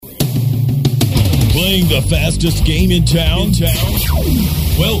Playing the fastest game in town?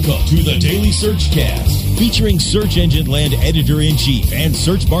 Welcome to the Daily Searchcast, featuring Search Engine Land Editor-in-Chief and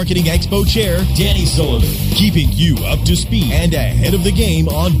Search Marketing Expo Chair, Danny Sullivan, keeping you up to speed and ahead of the game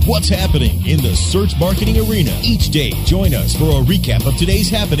on what's happening in the search marketing arena. Each day, join us for a recap of today's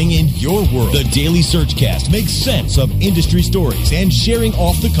happening in your world. The Daily Searchcast makes sense of industry stories and sharing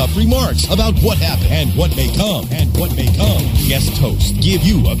off-the-cuff remarks about what happened and what may come. Guest hosts give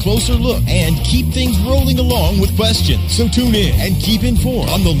you a closer look and keep things rolling along with questions. So tune in and keep informed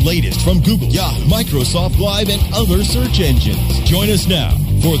on the latest from Google, Yahoo, Microsoft Live, and other search engines. Join us now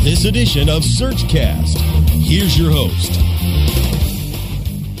for this edition of Searchcast. Here's your host.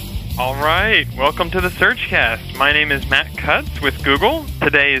 All right, welcome to the Searchcast. My name is Matt Cutts with Google.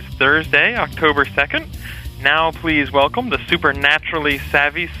 Today is Thursday, October 2nd. Now please welcome the supernaturally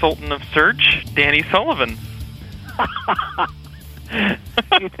savvy Sultan of Search, Danny Sullivan.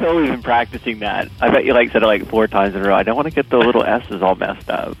 You've totally been practicing that. I bet you said it 4 times in a row. I don't want to get the little S's all messed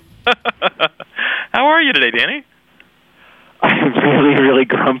up. How are you today, Danny? I'm really, really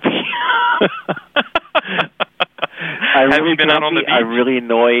grumpy. Have you been out on the beach? I'm really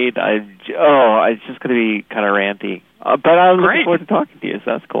annoyed. It's just going to be kind of ranty. But I'm looking forward to talking to you,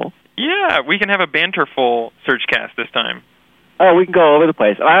 so that's cool. Yeah, we can have a banterful Searchcast this time. Oh, we can go all over the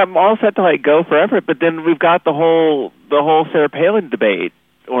place. I'm all set to go forever, but then we've got the whole Sarah Palin debate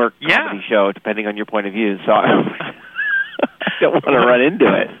or comedy show, depending on your point of view. So I don't want to run into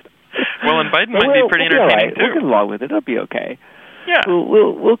it. Well, and Biden might be pretty entertaining too. We'll get along with it. It'll be okay. Yeah,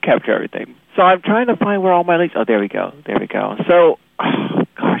 we'll capture everything. So I'm trying to find where all my links. Oh, there we go. So,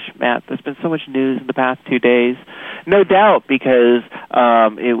 gosh, Matt, there's been so much news in the past 2 days. No doubt, because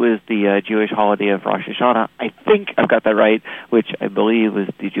it was the Jewish holiday of Rosh Hashanah. I think I've got that right, which I believe was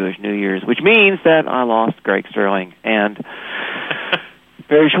the Jewish New Year's, which means that I lost Greg Sterling and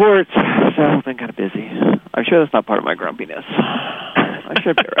Barry Schwartz, so I've been kind of busy. I'm sure that's not part of my grumpiness. I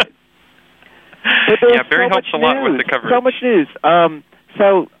should be right. Yeah, Barry helps a lot with the coverage. So much news.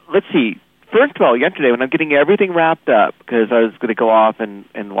 So let's see. First of all, yesterday when I'm getting everything wrapped up, because I was going to go off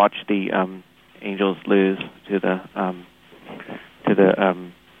and watch the Angels lose to the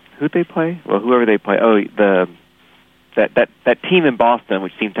who'd they play? Well, whoever they play. Oh, that team in Boston,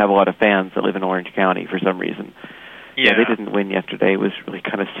 which seems to have a lot of fans that live in Orange County for some reason. Yeah, they didn't win yesterday. It was really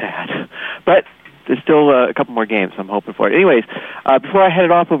kind of sad, but there's still a couple more games. So I'm hoping for it. Anyways, before I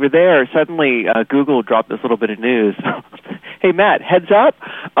headed off over there, suddenly Google dropped this little bit of news. Hey, Matt, heads up.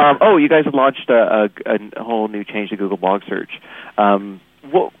 You guys have launched a whole new change to Google Blog Search.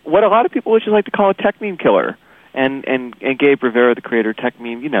 What a lot of people would just like to call a tech meme killer. And Gabe Rivera, the creator of tech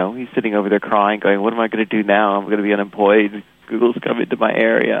meme, he's sitting over there crying, going, what am I going to do now? I'm going to be unemployed. Google's coming to my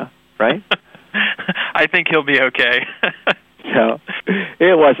area, right? I think he'll be okay. So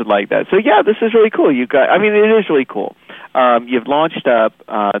it wasn't like that. So yeah, this is really cool. It is really cool. You've launched up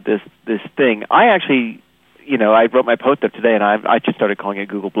this thing. I actually, I wrote my post up today, and I just started calling it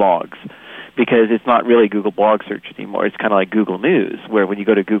Google Blogs, because it's not really Google Blog Search anymore. It's kind of like Google News, where when you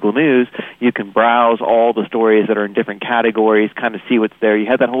go to Google News, you can browse all the stories that are in different categories, kind of see what's there. You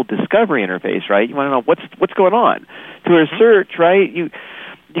have that whole discovery interface, right? You want to know what's going on. To a search, right? You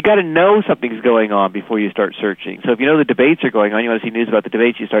got to know something's going on before you start searching. So if you know the debates are going on, you want to see news about the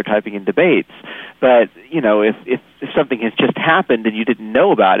debates, you start typing in debates. But, if something has just happened and you didn't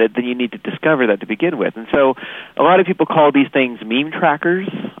know about it, then you need to discover that to begin with. And so a lot of people call these things meme trackers.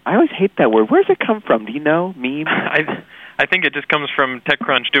 I always hate that word. Where does it come from? Do you know, meme? I think it just comes from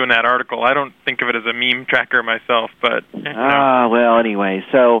TechCrunch doing that article. I don't think of it as a meme tracker myself, but... well, anyway.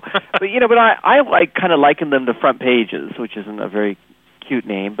 So, but I kind of liken them to front pages, which isn't a very cute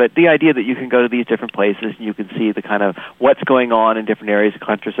name, but the idea that you can go to these different places and you can see the kind of what's going on in different areas,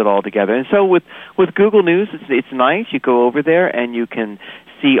 clusters it all together. And so with Google News, it's nice. You go over there and you can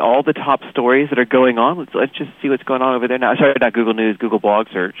see all the top stories that are going on. Let's just see what's going on over there now. Sorry, not Google News, Google Blog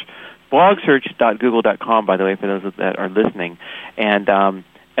Search. Blogsearch.google.com, by the way, for those that are listening. And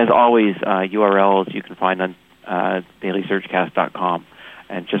as always, URLs you can find on dailysearchcast.com.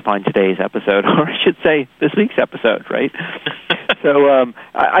 And just find today's episode, or I should say this week's episode, right? So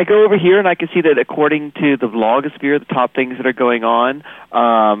I go over here, and I can see that according to the Blogosphere, the top things that are going on,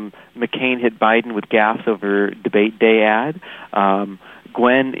 McCain hit Biden with gaffes over debate day ad.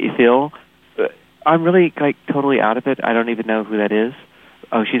 Gwen Ithil, I'm really totally out of it. I don't even know who that is.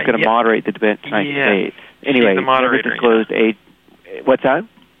 Oh, she's going to moderate the debate tonight's debate. Anyway, she's the moderator. Disclosed age. What's that?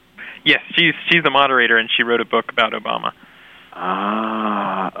 Yes, she's the moderator, and she wrote a book about Obama.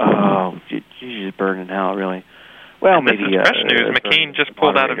 She's burning hell, really. Well, and maybe this is fresh news. McCain just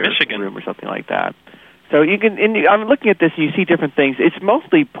pulled out of Michigan room or something like that. So you can. I'm looking at this, and you see different things. It's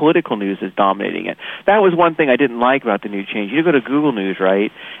mostly political news is dominating it. That was one thing I didn't like about the new change. You go to Google News,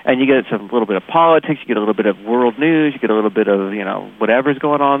 right, and you get a little bit of politics, you get a little bit of world news, you get a little bit of whatever's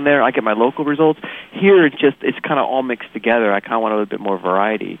going on there. I get my local results. Here, it's kind of all mixed together. I kind of want a little bit more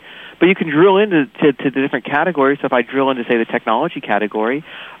variety. But you can drill into the different categories. So if I drill into, say, the technology category,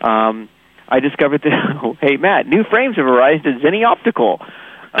 I discovered that, hey, Matt, new frames have arrived at Zenny Optical.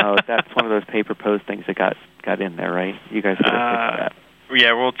 That's one of those paper post things that got in there, right? You guys got to fix that.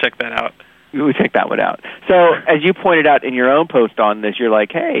 Yeah, we'll check that out. We'll check that one out. So as you pointed out in your own post on this, you're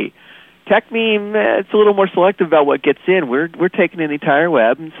like, hey, TechMeme, it's a little more selective about what gets in. We're taking in the entire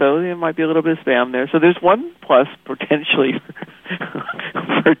web, and so there might be a little bit of spam there. So there's one plus potentially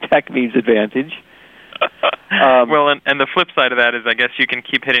for TechMeme's advantage. Well, and the flip side of that is I guess you can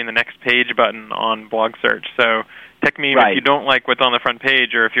keep hitting the next page button on blog search. So TechMeme, right. If you don't like what's on the front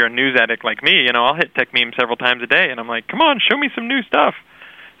page, or if you're a news addict like me, I'll hit TechMeme several times a day, and I'm like, come on, show me some new stuff.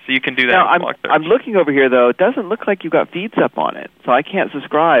 So you can do that now, in blog search. I'm looking over here, though. It doesn't look like you've got feeds up on it, so I can't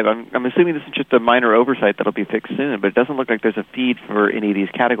subscribe. I'm assuming this is just a minor oversight that'll be fixed soon, but it doesn't look like there's a feed for any of these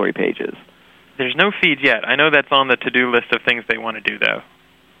category pages. There's no feed yet. I know that's on the to-do list of things they want to do, though.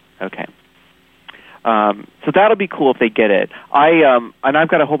 Okay. So that'll be cool if they get it. And I've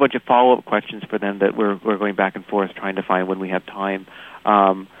got a whole bunch of follow-up questions for them that we're going back and forth trying to find when we have time.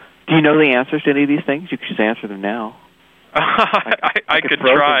 Do you know the answers to any of these things? You could just answer them now. I could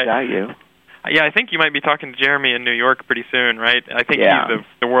throw try. Things at you. Yeah, I think you might be talking to Jeremy in New York pretty soon, right? I think he's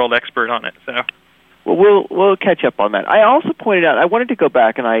the world expert on it. So. Well, we'll catch up on that. I also pointed out, I wanted to go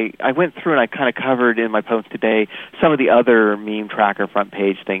back, and I went through and I kind of covered in my post today some of the other meme tracker front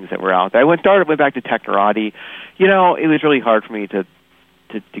page things that were out there. I went back to Technorati. It was really hard for me to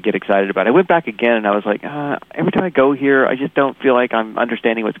get excited about it. I went back again, and I was like, every time I go here, I just don't feel like I'm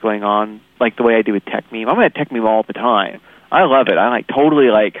understanding what's going on like the way I do with TechMeme. I'm at TechMeme all the time. I love it. I'm totally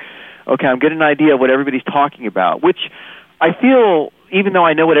okay, I'm getting an idea of what everybody's talking about, which I feel, even though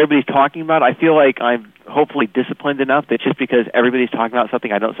I know what everybody's talking about, I feel like I'm hopefully disciplined enough that just because everybody's talking about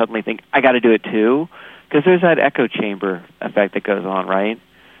something, I don't suddenly think, I got to do it too. Because there's that echo chamber effect that goes on, right?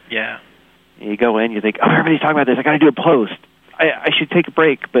 Yeah. You go in, you think, everybody's talking about this, I got to do a post. I should take a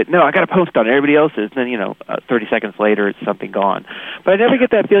break, but no, I got to post on it. Everybody else is. And then, 30 seconds later, it's something gone. But I never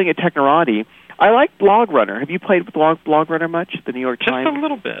get that feeling at Technorati. I like Blog Runner. Have you played with Blog Runner much? The New York Times? Just a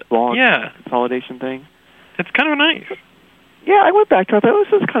little bit. Blog yeah. consolidation thing? It's kind of nice. Yeah, I went back to it. I thought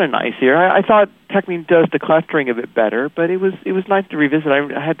this was kind of nice here. I thought TechMeme does the clustering a bit better, but it was nice to revisit.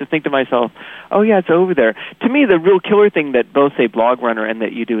 I had to think to myself, oh yeah, it's over there. To me, the real killer thing that both say Blog Runner and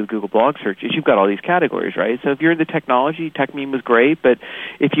that you do with Google Blog Search is you've got all these categories, right? So if you're into technology, TechMeme was great, but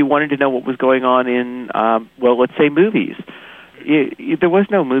if you wanted to know what was going on in, let's say movies, there was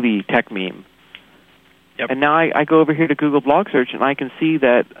no movie TechMeme. Yep. And now I go over here to Google Blog Search, and I can see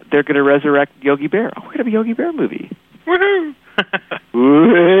that they're going to resurrect Yogi Bear. Oh, we're going to have a Yogi Bear movie. Woohoo!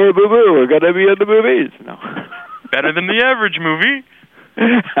 Hey, boo-boo, we're going to be in the movies. No. Better than the average movie.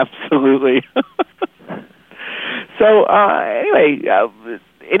 Absolutely. So, anyway,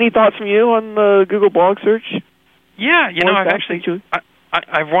 any thoughts from you on the Google Blog Search? Yeah,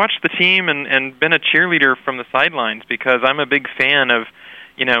 I've watched the team and been a cheerleader from the sidelines because I'm a big fan of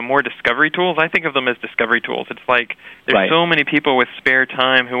more discovery tools. I think of them as discovery tools. It's like there's so many people with spare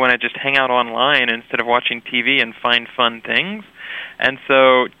time who want to just hang out online instead of watching TV and find fun things. And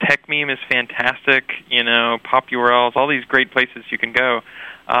so TechMeme is fantastic, Pop URLs, all these great places you can go.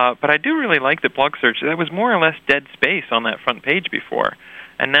 But I do really like the blog search. That was more or less dead space on that front page before.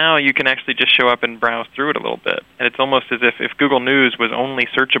 And now you can actually just show up and browse through it a little bit. And it's almost as if Google News was only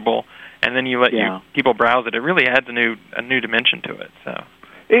searchable and then you let people browse it. It really adds a new dimension to it. So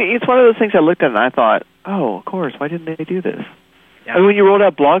it's one of those things I looked at and I thought, oh, of course, why didn't they do this? Yeah. I mean, when you rolled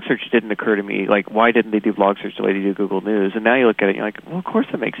out blog search, it didn't occur to me, why didn't they do blog search the way they do Google News? And now you look at it and you're like, well, of course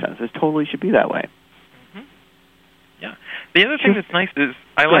that makes sense. It totally should be that way. Mm-hmm. Yeah. The other thing that's nice is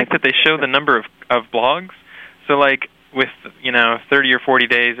I like that they show the number of blogs. So, with 30 or 40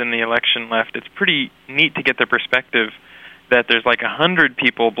 days in the election left, it's pretty neat to get the perspective that there's 100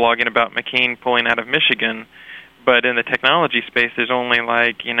 people blogging about McCain pulling out of Michigan, but in the technology space there's only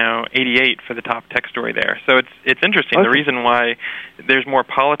 88 for the top tech story there. So it's interesting. Okay. The reason why there's more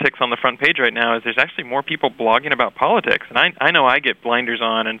politics on the front page right now is there's actually more people blogging about politics, and I know I get blinders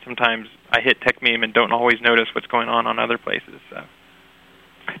on, and sometimes I hit TechMeme and don't always notice what's going on other places. So.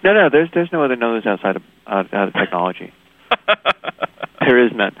 No, there's no other news outside of technology. There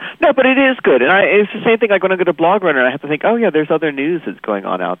is none. No, but it is good. And it's the same thing when I go to Blog Runner, I have to think, oh, yeah, there's other news that's going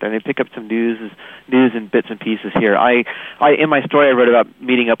on out there. And they pick up some news and bits and pieces here. In my story, I wrote about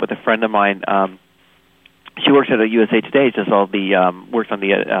meeting up with a friend of mine she works at a USA Today, does all the works on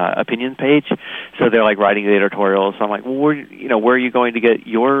the opinion page. So they're like writing the editorials. So I'm like, well, where are you going to get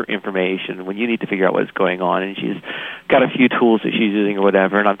your information when you need to figure out what's going on? And she's got a few tools that she's using or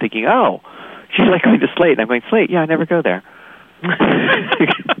whatever. And I'm thinking, oh, she's like going to Slate. And I'm going, Slate? Yeah, I never go there.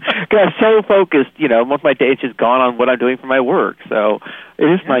 I'm so focused. Most of my day is just gone on what I'm doing for my work. So it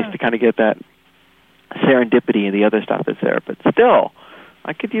is nice to kind of get that serendipity and the other stuff that's there. But still,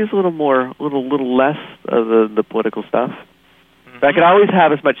 I could use a little more, a little less of the political stuff. But I could always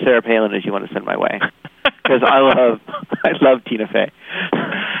have as much Sarah Palin as you want to send my way, because I love Tina Fey.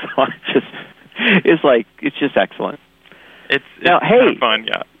 So it's just excellent. It's now, hey, fun,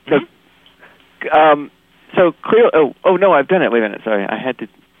 yeah. So clear. Oh no, I've done it. Wait a minute, sorry. I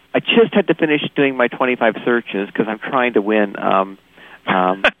just had to finish doing my 25 searches because I'm trying to win a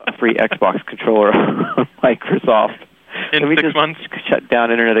free Xbox controller on Microsoft. In 6 months? Shut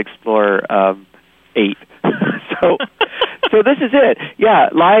down Internet Explorer 8. So this is it. Yeah,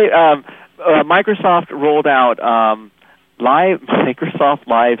 Microsoft rolled out Microsoft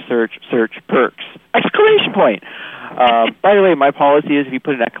Live SearchPerks! Exclamation point. By the way, my policy is if you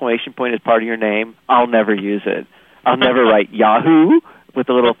put an exclamation point as part of your name, I'll never use it. I'll never write Yahoo with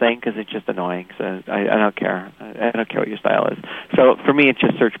the little thing because it's just annoying. So I don't care. I don't care what your style is. So for me, it's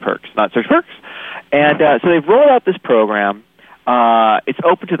just SearchPerks, not SearchPerks. And so they've rolled out this program. It's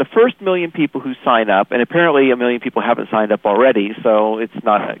open to the first 1 million people who sign up, and apparently 1 million people haven't signed up already. So it's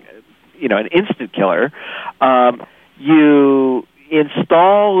not, an instant killer. You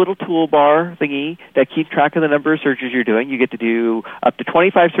install a little toolbar thingy that keeps track of the number of searches you're doing. You get to do up to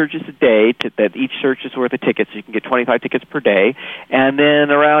 25 searches a day, that each search is worth a ticket, so you can get 25 tickets per day. And then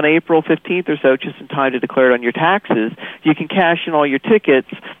around April 15th or so, just in time to declare it on your taxes, you can cash in all your tickets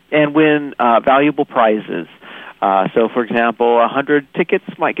and win valuable prizes. So, for example, 100 tickets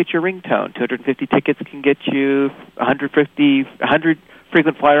might get your ringtone. 250 tickets can get you 100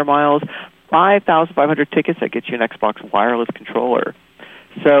 frequent flyer miles. 5,500 tickets that get you an Xbox wireless controller.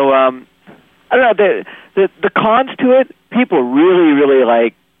 So I don't know, the cons to it, people really,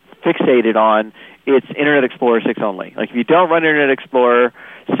 really fixated on it's Internet Explorer 6 only. Like if you don't run Internet Explorer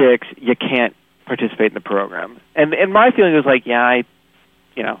 6, you can't participate in the program. And my feeling was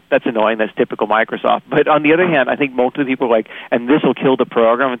that's annoying. That's typical Microsoft. But on the other hand, I think most of the people are like, and this will kill the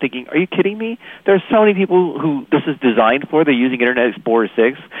program. I'm thinking, are you kidding me? There's so many people who this is designed for. They're using Internet Explorer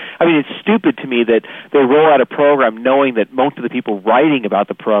 6. I mean, it's stupid to me that they roll out a program knowing that most of the people writing about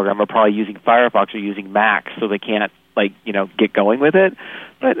the program are probably using Firefox or using Mac, so they can't, get going with it.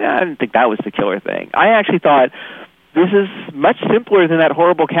 But I didn't think that was the killer thing. I actually thought this is much simpler than that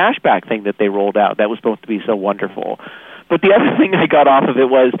horrible cashback thing that they rolled out. That was supposed to be so wonderful. But the other thing I got off of it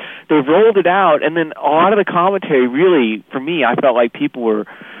was they rolled it out, and then a lot of the commentary really, for me, I felt like people were,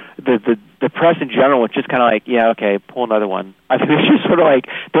 the press in general was just kind of like, yeah, okay, pull another one. I mean, it's just sort of like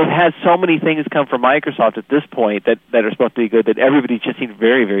they've had so many things come from Microsoft at this point that are supposed to be good that everybody just seemed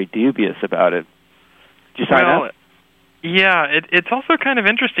very, very dubious about it. Did you sign up? Yeah, it's also kind of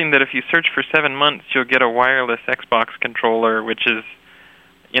interesting that if you search for 7 months, you'll get a wireless Xbox controller, which is,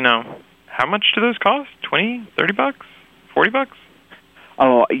 how much do those cost? $20, $30? $40?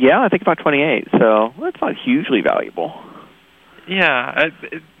 Oh, yeah, I think about 28. So that's not hugely valuable. Yeah.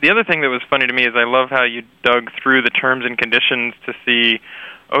 The other thing that was funny to me is I love how you dug through the terms and conditions to see,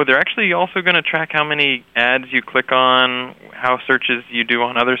 they're actually also going to track how many ads you click on, how searches you do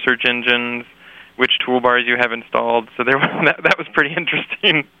on other search engines, which toolbars you have installed. So that was pretty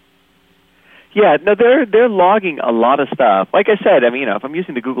interesting. Yeah, no, they're logging a lot of stuff. Like I said, I mean, if I'm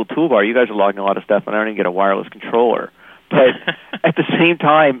using the Google toolbar, you guys are logging a lot of stuff, and I don't even get a wireless controller. But at the same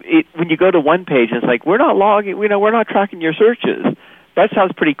time, when you go to one page, it's like, we're not logging, we're not tracking your searches. That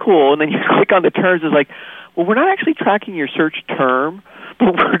sounds pretty cool. And then you click on the terms, it's like, well, we're not actually tracking your search term,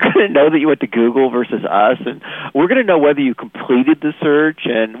 but we're going to know that you went to Google versus us, and we're going to know whether you completed the search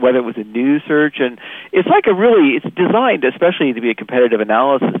and whether it was a new search. And it's it's designed especially to be a competitive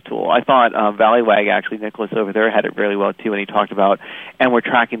analysis tool. I thought Valleywag, actually, Nicholas over there, had it really well, too, when he talked about, and we're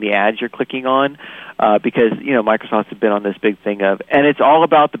tracking the ads you're clicking on, because, Microsoft's has been on this big thing of, and it's all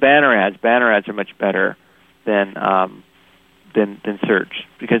about the banner ads. Banner ads are much better than search,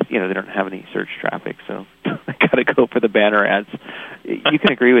 because they don't have any search traffic, so I got to go for the banner ads. You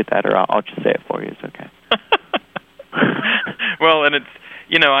can agree with that, or I'll just say it for you. It's okay. Well, and it's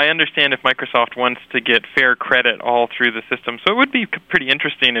I understand if Microsoft wants to get fair credit all through the system, so it would be pretty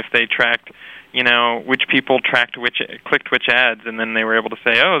interesting if they tracked which people clicked which ads, and then they were able to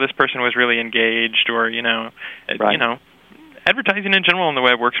say, this person was really engaged, or right. Advertising in general on the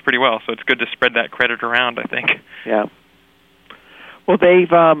web works pretty well, so it's good to spread that credit around, I think. Yeah. Well, they've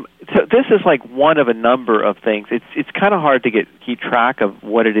so this is like one of a number of things. It's kind of hard to keep track of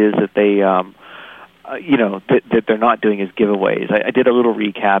what it is that they that they're not doing as giveaways. I did a little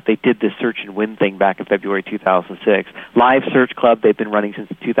recap. They did this search and win thing back in February 2006. Live Search Club they've been running since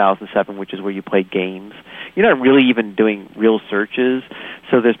 2007, which is where you play games. You're not really even doing real searches,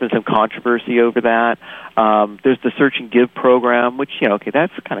 so there's been some controversy over that. There's the Search and Give program, which,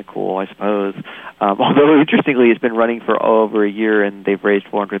 that's kind of cool, I suppose. Although, interestingly, it's been running for over a year, and they've raised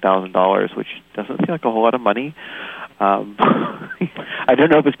 $400,000, which doesn't seem like a whole lot of money. I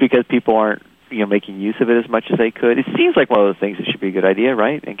don't know if it's because people aren't making use of it as much as they could. It seems like one of those things that should be a good idea,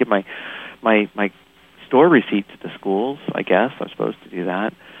 right? And give my store receipts to schools, I guess. I'm supposed to do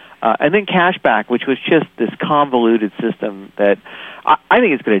that. And then cashback, which was just this convoluted system that I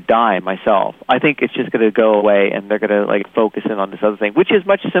think it's going to die myself. I think it's just going to go away, and they're going to focus in on this other thing, which is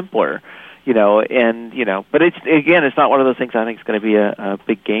much simpler, But it's not one of those things I think is going to be a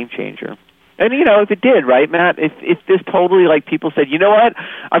big game changer. And, if it did, right, Matt, if this totally, people said, you know what,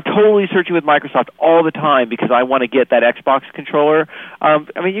 I'm totally searching with Microsoft all the time because I want to get that Xbox controller,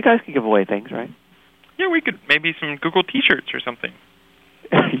 you guys can give away things, right? Yeah, we could, maybe some Google T-shirts or something.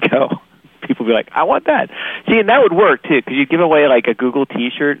 There you go. People would be like, I want that. See, and that would work, too, because you give away, a Google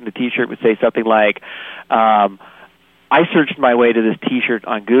T-shirt, and the T-shirt would say something like, I searched my way to this T-shirt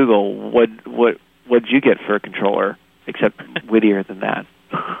on Google. What'd you get for a controller, except wittier than that?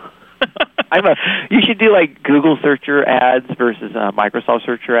 You should do Google searcher ads versus Microsoft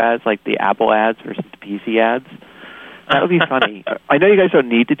searcher ads, like the Apple ads versus the PC ads. That would be funny. I know you guys don't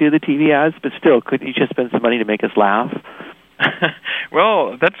need to do the TV ads, but still, couldn't you just spend some money to make us laugh?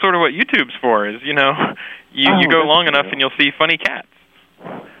 Well, that's sort of what YouTube's for. Is you go long enough and you'll see funny cats.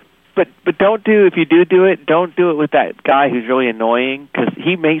 But if you do it, don't do it with that guy who's really annoying, because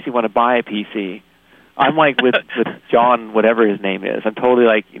he makes me want to buy a PC. I'm with John, whatever his name is. I'm totally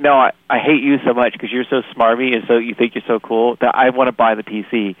I hate you so much because you're so smarmy and so you think you're so cool that I want to buy the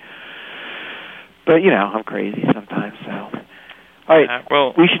PC. But, I'm crazy sometimes, so. All right,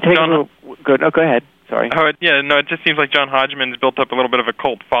 we should take a little... Go ahead. Sorry. Oh, yeah, no, it just seems like John Hodgman's built up a little bit of a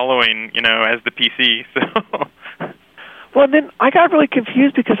cult following, as the PC, so... Well, then I got really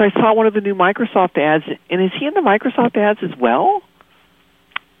confused because I saw one of the new Microsoft ads, and is he in the Microsoft ads as well?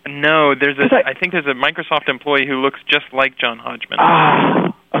 No, I think there's a Microsoft employee who looks just like John Hodgman.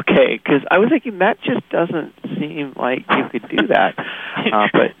 Ah, okay, because I was thinking that just doesn't seem like you could do that.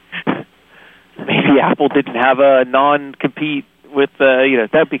 But maybe Apple didn't have a non-compete with,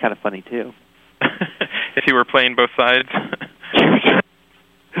 that'd be kind of funny, too. If he were playing both sides.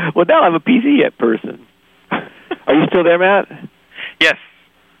 Well, now I'm a PC person. Are you still there, Matt? Yes.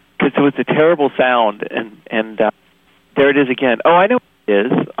 Because it was a terrible sound, and there it is again. Oh, I know what it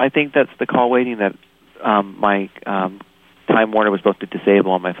is. I think that's the call waiting that my Time Warner was supposed to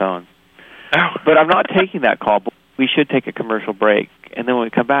disable on my phone. Oh. But I'm not taking that call. We should take a commercial break, and then when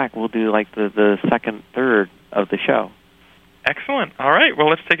we come back, we'll do the second third of the show. Excellent. All right. Well,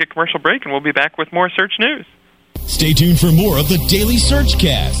 let's take a commercial break, and we'll be back with more search news. Stay tuned for more of the Daily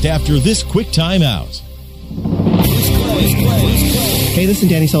Searchcast after this quick timeout. Hey, this is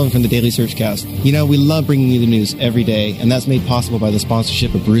Danny Sullivan from the Daily Searchcast. We love bringing you the news every day, and that's made possible by the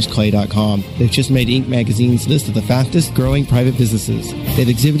sponsorship of BruceClay.com. They've just made Inc. magazine's list of the fastest growing private businesses. They've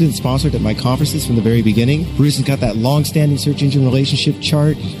exhibited and sponsored at my conferences from the very beginning. Bruce has got that long-standing search engine relationship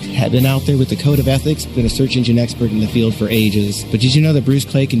chart, had been out there with the code of ethics, been a search engine expert in the field for ages. But did you know that Bruce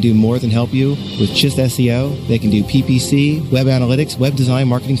Clay can do more than help you with just SEO? They can do PPC, web analytics, web design,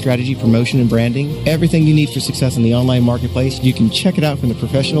 marketing strategy, promotion, and branding. Everything you need for success in the online marketplace, you can check it out from the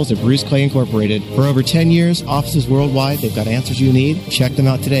professionals at Bruce Clay Incorporated. For over 10 years, offices worldwide, they've got answers you need. Check them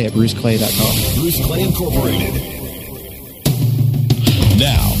out today at bruceclay.com. Bruce Clay Incorporated.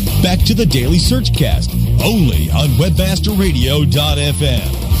 Now, back to the Daily Searchcast, only on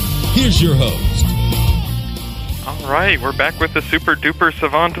webmasterradio.fm. Here's your host. All right, we're back with the super duper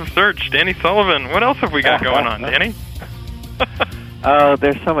savant of search, Danny Sullivan. What else have we got going on, Danny?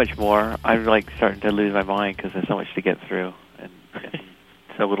 There's so much more. I'm starting to lose my mind because there's so much to get through, and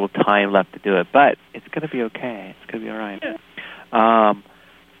so little time left to do it. But it's going to be okay. It's going to be all right. Yeah.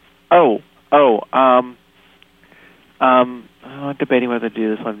 I'm debating whether to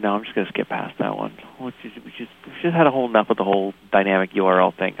do this one. No, I'm just going to skip past that one. We just had a whole enough of the whole dynamic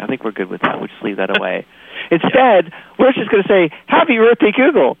URL thing. I think we're good with that. We'll just leave that away. Instead, we're just going to say, "Happy birthday,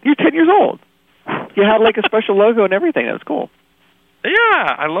 Google! You're 10 years old. You had a special logo and everything. That was cool."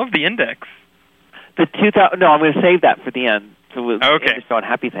 Yeah, I love the index. No, I'm going to save that for the end. So we'll okay. just go on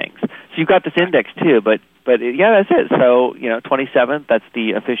happy things. So you've got this index too, but that's it. So, 27th, that's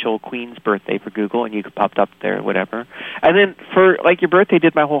the official Queen's birthday for Google, and you could pop up there or whatever. And then for, your birthday,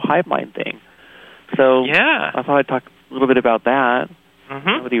 did my whole hive mind thing. So yeah. I thought I'd talk a little bit about that. Mm-hmm.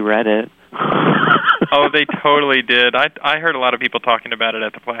 Nobody read it. Oh, they totally did. I heard a lot of people talking about it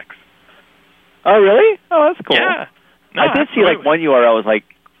at the Plex. Oh, really? Oh, that's cool. Yeah. No, I did absolutely. see, one URL was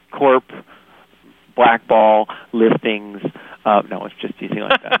corp, blackball, listings. No, it's just using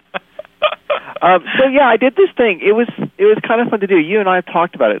like that. So yeah, I did this thing. It was kind of fun to do. You and I have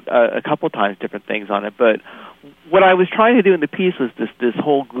talked about it a couple of times, different things on it. But what I was trying to do in the piece was this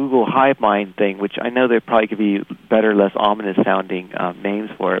whole Google Hive Mind thing, which I know there probably could be better, less ominous sounding names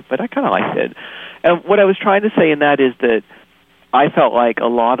for it, but I kind of liked it. And what I was trying to say in that is that I felt like a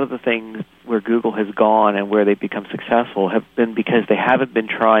lot of the things where Google has gone and where they've become successful have been because they haven't been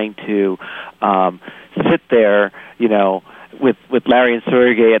trying to sit there, with Larry and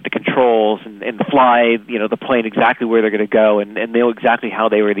Sergey at the controls and fly, the plane exactly where they're going to go and know exactly how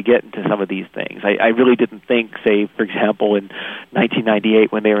they were going to get into some of these things. I really didn't think, say, for example, in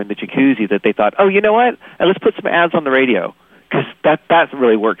 1998 when they were in the jacuzzi that they thought, oh, you know what, let's put some ads on the radio, because that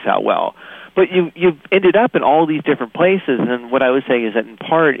really works out well. But you've ended up in all these different places, and what I was saying is that in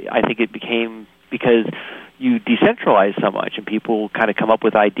part I think it became because you decentralize so much and people kind of come up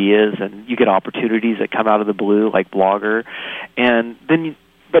with ideas and you get opportunities that come out of the blue like Blogger. And then,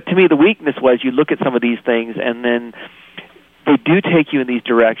 but to me the weakness was you look at some of these things and then they do take you in these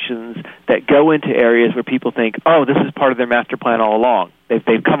directions that go into areas where people think, oh, this is part of their master plan all along.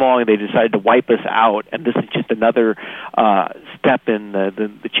 They've come along and they decided to wipe us out, and this is just another step in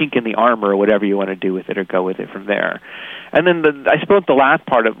the chink in the armor or whatever you want to do with it or go with it from there. And then I suppose the last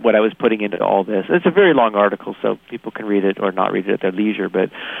part of what I was putting into all this, it's a very long article, so people can read it or not read it at their leisure,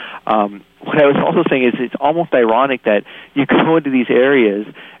 but what I was also saying is it's almost ironic that you go into these areas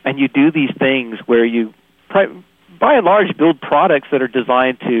and you do these things where you, by and large, build products that are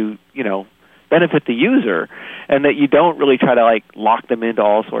designed to, benefit the user, and that you don't really try to lock them into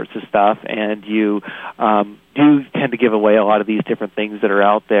all sorts of stuff, and you do tend to give away a lot of these different things that are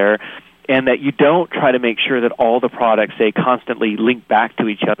out there, and that you don't try to make sure that all the products, say, constantly link back to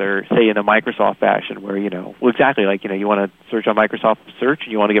each other, say, in a Microsoft fashion, where, exactly, you want to search on Microsoft Search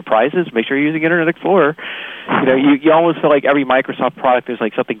and you want to get prizes, make sure you're using Internet Explorer. You almost feel like every Microsoft product, there's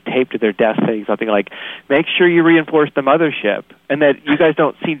something taped to their desk saying something like, make sure you reinforce the mothership, and that you guys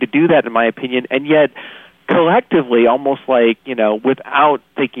don't seem to do that, in my opinion, and yet collectively, almost without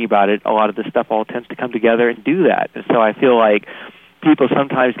thinking about it, a lot of this stuff all tends to come together and do that. And so I feel like people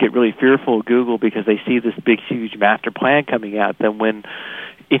sometimes get really fearful of Google because they see this big, huge master plan coming at them when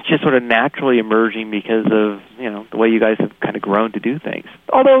it's just sort of naturally emerging because of, the way you guys have kind of grown to do things.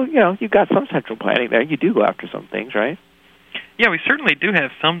 Although, you've got some central planning there. You do go after some things, right? Yeah, we certainly do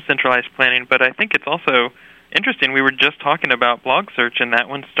have some centralized planning, but I think it's also interesting. We were just talking about blog search, and that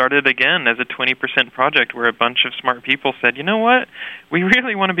one started again as a 20% project where a bunch of smart people said, you know what, we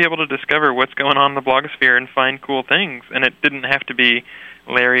really want to be able to discover what's going on in the blogosphere and find cool things. And it didn't have to be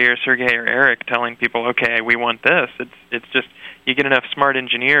Larry or Sergey or Eric telling people, okay, we want this. It's just you get enough smart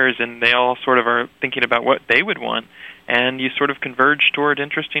engineers, and they all sort of are thinking about what they would want, and you sort of converge toward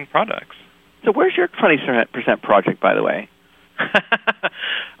interesting products. So where's your 20% project, by the way?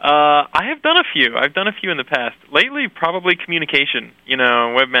 I have done a few. I've done a few in the past. Lately, probably communication,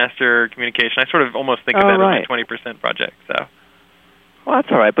 webmaster communication. I sort of almost think of that as my 20% project. So. Well, that's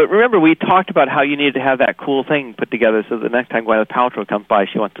all right. But remember, we talked about how you needed to have that cool thing put together so the next time Gwyneth Paltrow comes by,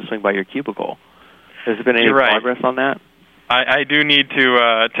 she wants to swing by your cubicle. Has there been any progress on that? I do need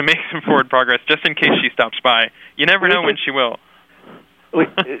to make some forward progress, just in case she stops by. You never know when she will. We're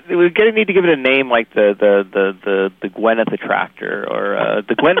going to need to give it a name like the Gwyneth Attractor or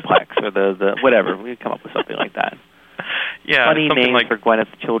the Gwenplex or the whatever. We can come up with something like that. Yeah, funny name like for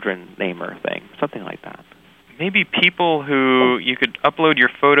Gwyneth's children namer thing, something like that. Maybe people who you could upload your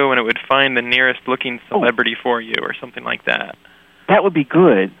photo and it would find the nearest looking celebrity for you or something like that. That would be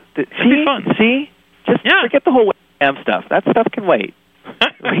good. That'd be fun. See? Just forget the whole webcam stuff. That stuff can wait.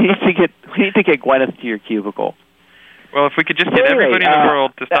 we need to get Gwyneth to your cubicle. Well, if we could just get everybody in the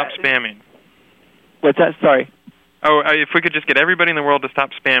world to stop spamming. What's that? Sorry. Oh, if we could just get everybody in the world to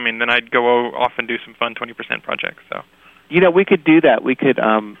stop spamming, then I'd go off and do some fun 20% projects. So. We could do that. We could.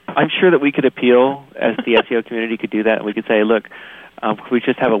 I'm sure that we could appeal as the SEO community could do that, and we could say, look, we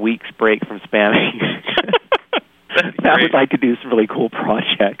just have a week's break from spamming. I would like to do some really cool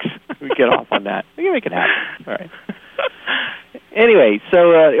projects. We get off on that. We can make it happen. All right. Anyway,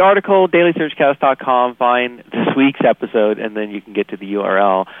 so the article, dailysearchcast.com, find this week's episode, and then you can get to the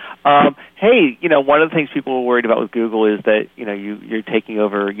URL. Hey, one of the things people were worried about with Google is that, you're taking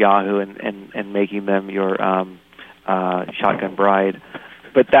over Yahoo and making them your shotgun bride.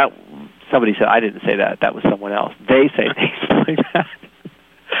 But that, somebody said, I didn't say that. That was someone else. They say things like that.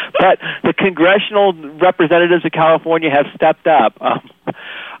 But the congressional representatives of California have stepped up.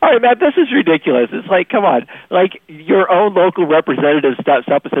 All right, Matt, this is ridiculous. It's like, come on. Like, your own local representative steps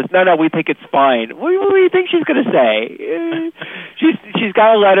up and says, no, we think it's fine. What do you think she's going to say? She's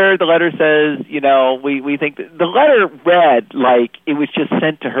got a letter. The letter says, we think that the letter read like it was just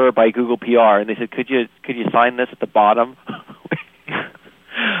sent to her by Google PR, and they said, could you sign this at the bottom? But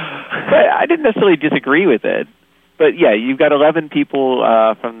I didn't necessarily disagree with it. But, yeah, you've got 11 people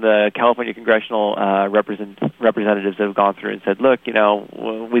from the California Congressional representatives that have gone through and said, look,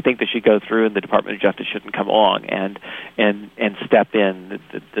 we think this should go through and the Department of Justice shouldn't come along and step in.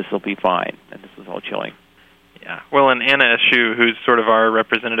 This will be fine. And this is all chilling. Yeah. Well, and Anna Eshoo, who's sort of our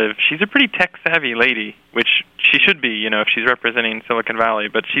representative, she's a pretty tech-savvy lady, which she should be, if she's representing Silicon Valley.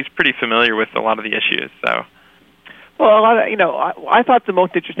 But she's pretty familiar with a lot of the issues, so... Well, a lot of, I thought the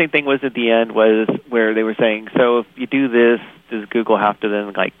most interesting thing was at the end was where they were saying, so if you do this, does Google have to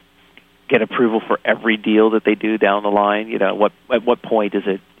then get approval for every deal that they do down the line? At what point is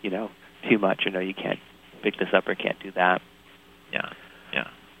it too much? You can't pick this up or can't do that. Yeah.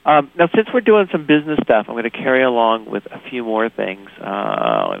 Now, since we're doing some business stuff, I'm going to carry along with a few more things.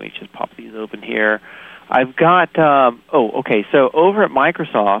 Let me just pop these open here. I've got okay. So over at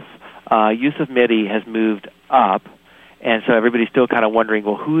Microsoft, use of MIDI has moved up. And so everybody's still kind of wondering,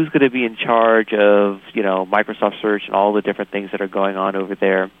 well, who's going to be in charge of, Microsoft Search and all the different things that are going on over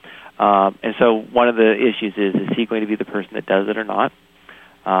there? And so one of the issues is he going to be the person that does it or not?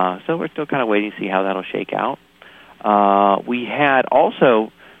 So we're still kind of waiting to see how that'll shake out. We had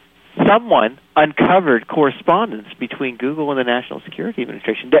also someone uncovered correspondence between Google and the National Security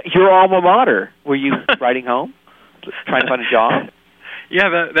Administration. Your alma mater. Were you writing home, trying to find a job? Yeah,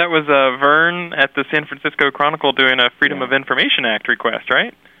 that was Vern at the San Francisco Chronicle doing a Freedom of Information Act request,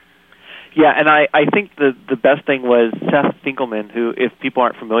 right? Yeah, and I think the best thing was Seth Finkelman, who, if people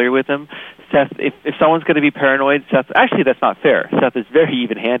aren't familiar with him, Seth, if someone's going to be paranoid, Seth, actually that's not fair. Seth is very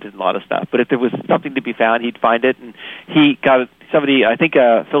even-handed in a lot of stuff, but if there was something to be found, he'd find it, and he got somebody, I think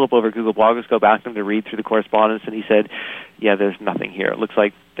Philip over at Google Blogosphere asked him to read through the correspondence, and he said, yeah, there's nothing here. It looks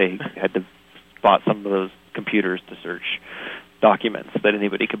like they had to bought some of those computers to search documents that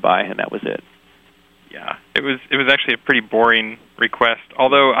anybody could buy, and that was it. Yeah, it was actually a pretty boring request,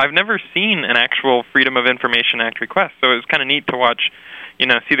 although I've never seen an actual Freedom of Information Act request, so it was kind of neat to watch,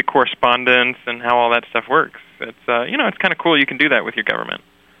 see the correspondence and how all that stuff works. It's, it's kind of cool you can do that with your government.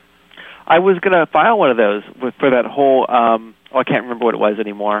 I was going to file one of those for that whole, I can't remember what it was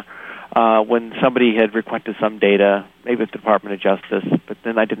anymore, when somebody had requested some data, maybe with the Department of Justice, but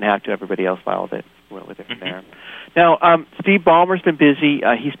then I didn't have to. Everybody else filed it, went with it from there. Now, Steve Ballmer's been busy.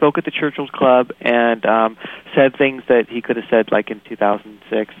 He spoke at the Churchill's Club and said things that he could have said, like in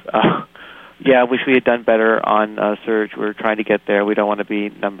 2006. Yeah, I wish we had done better on search. We're trying to get there. We don't want to be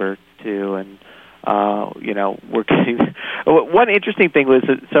number 2. And, we're getting... One interesting thing was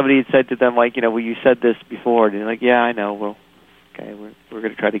that somebody had said to them, well, you said this before. And they're like, yeah, I know. Well, okay, we're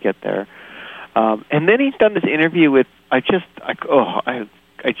going to try to get there. And then he's done this interview with... I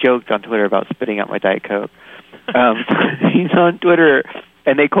joked on Twitter about spitting out my Diet Coke. He's on Twitter,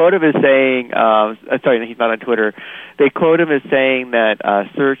 and they quote him as saying, sorry, he's not on Twitter. They quote him as saying that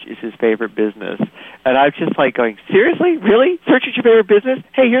search is his favorite business. And I'm just going, seriously? Really? Search is your favorite business?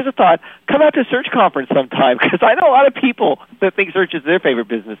 Hey, here's a thought. Come out to Search Conference sometime, because I know a lot of people that think search is their favorite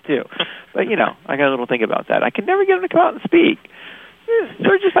business, too. But, I got a little thing about that. I can never get him to come out and speak.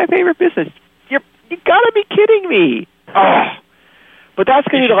 Search is my favorite business. You got to be kidding me. Oh. But that's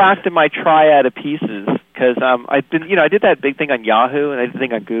going to be the last of my triad of pieces, because I did that big thing on Yahoo, and I did the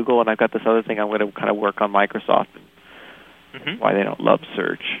thing on Google, and I've got this other thing I'm going to kind of work on Microsoft, and why they don't love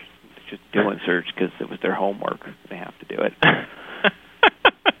search. They're just doing search because it was their homework. They have to do it.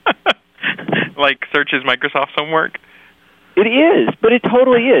 Like search is Microsoft's homework? It is, but it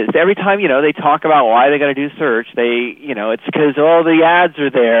totally is. Every time, they talk about why they got to do search, it's because all the ads are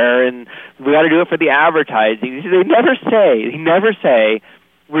there, and we got to do it for the advertising. They never say,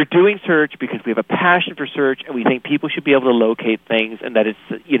 we're doing search because we have a passion for search, and we think people should be able to locate things, and that it's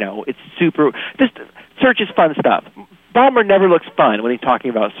super. Search is fun stuff. Ballmer never looks fun when he's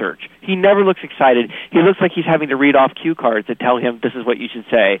talking about search. He never looks excited. He looks like he's having to read off cue cards that tell him this is what you should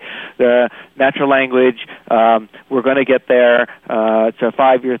say. The natural language, we're going to get there. It's a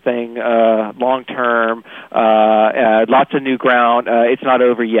 5-year thing, long term, lots of new ground. It's not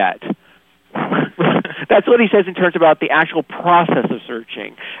over yet. That's what he says in terms about the actual process of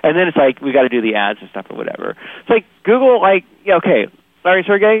searching. And then it's like, we got to do the ads and stuff or whatever. It's like Google, like, yeah, okay, Larry,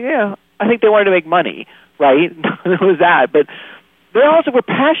 Sergey, yeah, I think they wanted to make money. Right? It was that. But they also were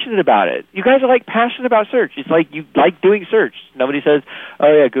passionate about it. You guys are like passionate about search. It's like you like doing search. Nobody says,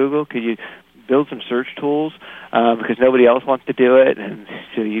 oh, yeah, Google, could you build some search tools because nobody else wants to do it, and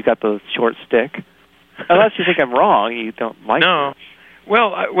so you got the short stick. Unless you think I'm wrong, you don't like No. search.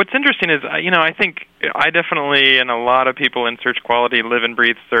 Well, what's interesting is, I think I definitely, and a lot of people in search quality live and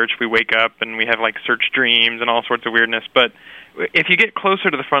breathe search. We wake up and we have like search dreams and all sorts of weirdness. But if you get closer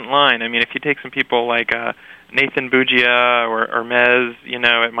to the front line, I mean, if you take some people like Nathan Bugia or Mez,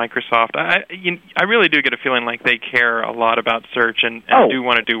 at Microsoft, I really do get a feeling like they care a lot about search and do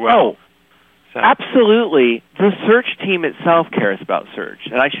want to do well. Oh. So. Absolutely. The search team itself cares about search.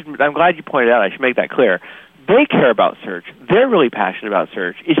 And I'm glad you pointed out, I should make that clear. They care about search. They're really passionate about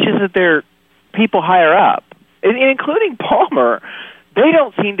search. It's just that they're people higher up, including Palmer. They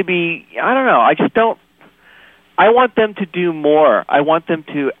don't seem to be, I don't know, I just don't. I want them to do more. I want them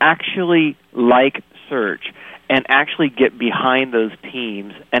to actually like search and actually get behind those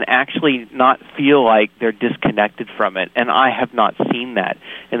teams and actually not feel like they're disconnected from it. And I have not seen that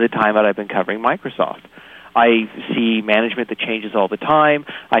in the time that I've been covering Microsoft. I see management that changes all the time.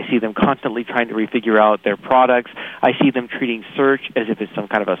 I see them constantly trying to refigure out their products. I see them treating search as if it's some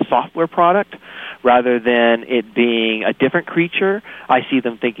kind of a software product rather than it being a different creature. I see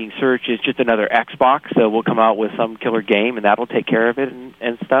them thinking search is just another Xbox, so we'll come out with some killer game and that'll take care of it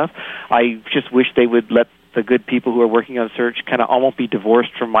and stuff. I just wish they would let the good people who are working on search kind of almost be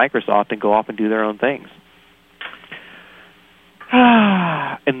divorced from Microsoft and go off and do their own things.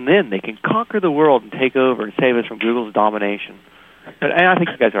 And then they can conquer the world and take over and save us from Google's domination. And I think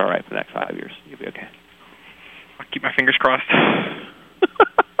you guys are all right for the next 5 years. You'll be okay. I'll keep my fingers crossed.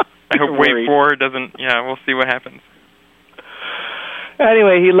 I hope Wave 4 doesn't, we'll see what happens.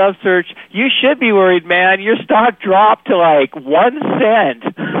 Anyway, he loves search. You should be worried, man. Your stock dropped to like 1 cent.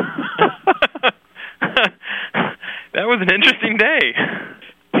 That was an interesting day.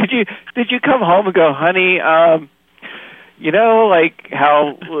 Did you come home and go, honey, like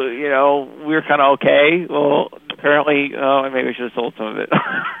how, we were kind of okay? Well, apparently, maybe I should have sold some of it.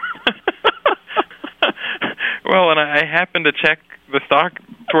 Well, and I happened to check the stock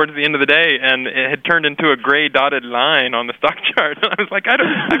towards the end of the day, and it had turned into a gray dotted line on the stock chart. I was like,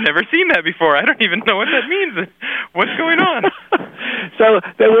 I've never seen that before. I don't even know what that means. What's going on? So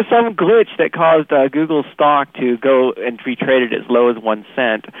there was some glitch that caused Google's stock to go and be traded as low as 1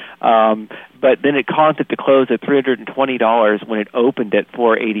 cent. But then it caused it to close at $320 when it opened at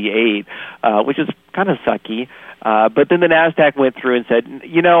 $488, which is kind of sucky. But then the NASDAQ went through and said,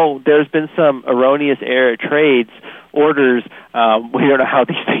 there's been some erroneous error trades, orders. We don't know how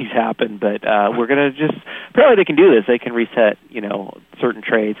these things happen, but we're going to just, apparently they can do this. They can reset, certain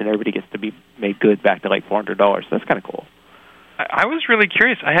trades, and everybody gets to be made good back to like $400. So that's kind of cool. I was really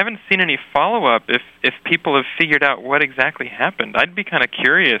curious. I haven't seen any follow-up if people have figured out what exactly happened. I'd be kind of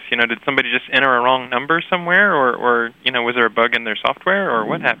curious. Did somebody just enter a wrong number somewhere, or was there a bug in their software, or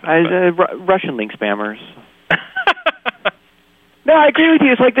what happened? Russian link spammers. No, I agree with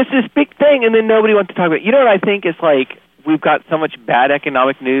you. It's like this big thing, and then nobody wants to talk about it. You know what I think? It's like we've got so much bad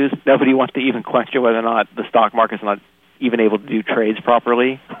economic news, nobody wants to even question whether or not the stock market's not even able to do trades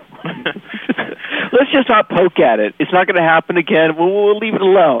properly. Let's just not poke at it. It's not going to happen again. We'll leave it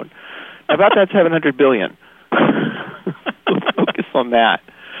alone. How about that $700 billion? We'll focus on that.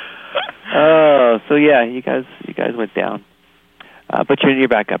 So yeah, you guys went down, but you're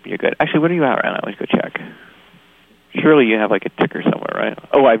back up and you're good. Actually, what are you at right now? Let's go check. Surely you have like a ticker somewhere, right?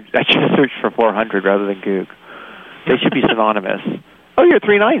 Oh, I just searched for 400 rather than Goog. They should be synonymous. Oh, you're at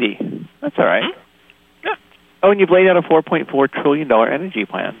 390. That's all right. Yeah. Oh, and you've laid out a $4.4 trillion energy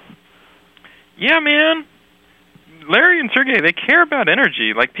plan. Yeah, man. Larry and Sergey, they care about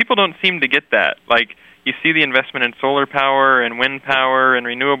energy. Like, people don't seem to get that. Like, you see the investment in solar power and wind power and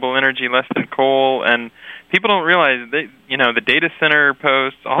renewable energy less than coal, and people don't realize the data center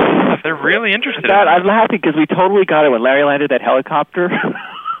posts, all that stuff, they're really interested in it. I'm laughing because we totally got it when Larry landed that helicopter.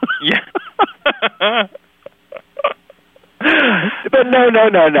 Yeah. But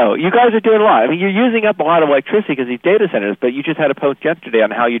no. You guys are doing a lot. I mean, you're using up a lot of electricity because these data centers, but you just had a post yesterday on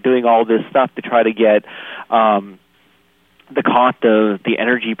how you're doing all this stuff to try to get the cost of the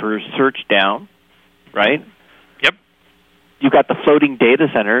energy per search down, right? Yep. You've got the floating data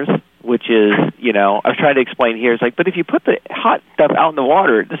centers, which is, you know, I was trying to explain here. It's like, but if you put the hot stuff out in the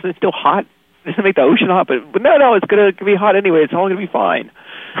water, isn't it still hot? Doesn't it make the ocean hot? But no, it's going to be hot anyway. It's all going to be fine.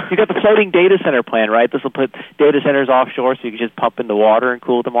 You got the floating data center plan, right? This will put data centers offshore, so you can just pump in the water and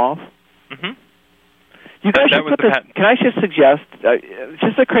cool them off. Mm-hmm. You guys should put this. Can I just suggest? It's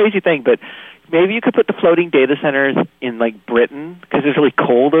just a crazy thing, but maybe you could put the floating data centers in like Britain because it's really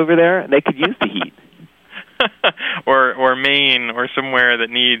cold over there, and they could use the heat. or Maine or somewhere that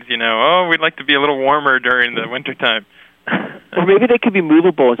needs, you know, we'd like to be a little warmer during the wintertime. Or maybe they could be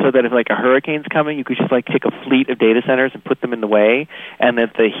movable so that if like a hurricane's coming, you could just like take a fleet of data centers and put them in the way, and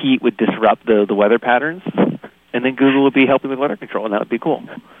that the heat would disrupt the weather patterns, and then Google would be helping with weather control, and that would be cool.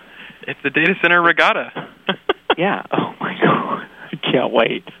 It's the data center regatta. Yeah. Oh my God. I can't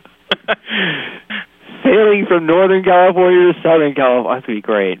wait. Sailing from Northern California to Southern California. That's going to be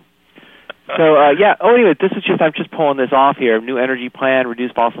great. So, yeah. Oh, anyway, I'm just pulling this off here. New energy plan,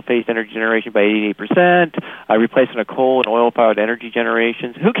 reduce fossil-based energy generation by 88%, replacement of coal and oil-powered energy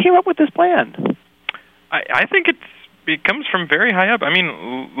generations. Who came up with this plan? I think it comes from very high up. I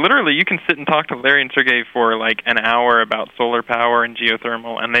mean, literally, you can sit and talk to Larry and Sergey for like an hour about solar power and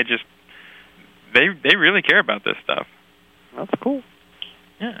geothermal, and they really care about this stuff. That's cool.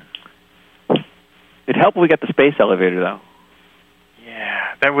 Yeah. It'd help if we got the space elevator, though.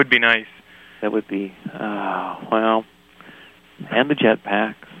 Yeah, that would be nice. That would be, well, and the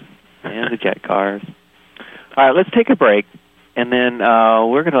jetpacks, and the jet cars. All right, let's take a break, and then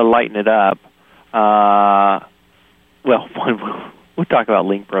we're going to lighten it up. Well, we'll talk about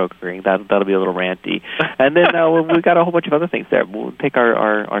link brokering. That'll be a little ranty. And then we've got a whole bunch of other things there. We'll take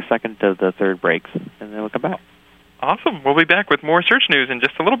our second to the third breaks, and then we'll come back. Awesome. We'll be back with more search news in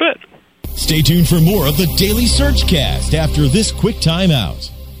just a little bit. Stay tuned for more of the Daily Searchcast after this quick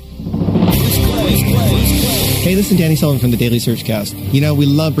timeout. Hey, this is Danny Sullivan from the Daily Searchcast. You know, we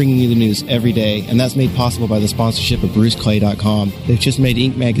love bringing you the news every day, and that's made possible by the sponsorship of BruceClay.com. They've just made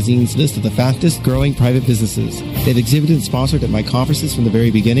Inc. magazine's list of the fastest growing private businesses. They've exhibited and sponsored at my conferences from the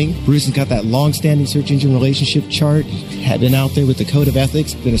very beginning. Bruce has got that long-standing search engine relationship chart, had been out there with the code of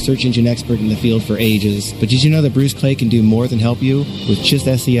ethics, been a search engine expert in the field for ages. But did you know that Bruce Clay can do more than help you with just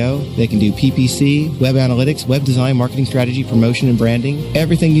SEO? They can do PPC, web analytics, web design, marketing strategy, promotion, and branding.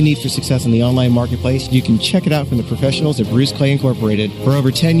 Everything you need for success in the online marketplace. You can check it out from the professionals at Bruce Clay Incorporated. For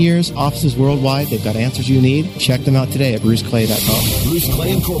over 10 years, offices worldwide, they've got answers you need. Check them out today at bruceclay.com. Bruce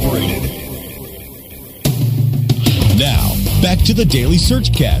Clay Incorporated. Now, back to the Daily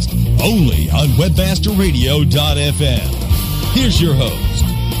Searchcast, only on webmasterradio.fm. Here's your host.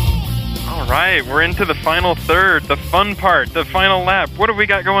 All right, we're into the final third, the fun part, the final lap. What have we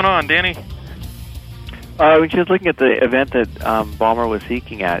got going on, Danny? We're just looking at the event that Ballmer was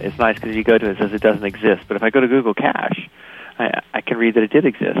seeking at. It's nice because you go to it, it says it doesn't exist. But if I go to Google Cache, I can read that it did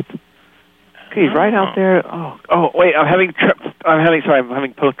exist. Okay, he's right out there. Oh, wait, I'm having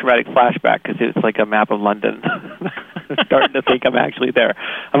post-traumatic flashback because it's like a map of London. I'm starting to think I'm actually there.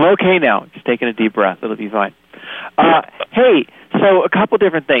 I'm okay now. Just taking a deep breath. It'll be fine. Hey, so a couple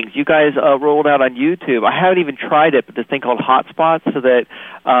different things. You guys rolled out on YouTube. I haven't even tried it, but this thing called Hotspots, so that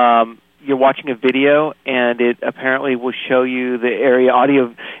you're watching a video, and it apparently will show you the area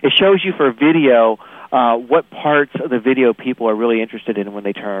audio. It shows you for video what parts of the video people are really interested in when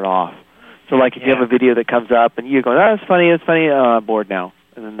they turn it off. So, like, if you have a video that comes up, and you're going, that's funny, I'm bored now,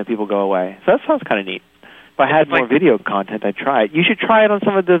 and then the people go away. So that sounds kind of neat. If I had more video content, I'd try it. You should try it on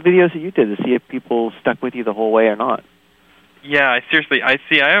some of the videos that you did to see if people stuck with you the whole way or not. Yeah, I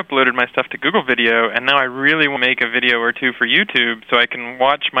uploaded my stuff to Google Video, and now I really want to make a video or two for YouTube so I can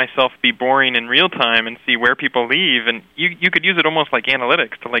watch myself be boring in real time and see where people leave. And you could use it almost like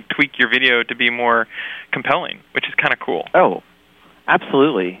analytics to like tweak your video to be more compelling, which is kind of cool. Oh,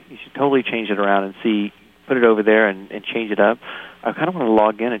 absolutely. You should totally change it around and see, put it over there and change it up. I kind of want to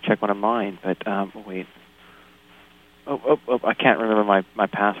log in and check one of mine, but wait. I can't remember my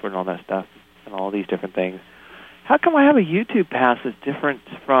password and all that stuff and all these different things. How come I have a YouTube pass that's different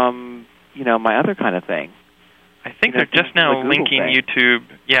from, my other kind of thing? I think they're just now linking YouTube.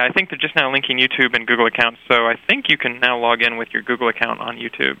 Yeah, I think they're just now linking YouTube and Google accounts, so I think you can now log in with your Google account on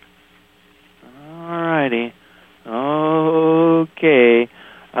YouTube. All righty. Okay.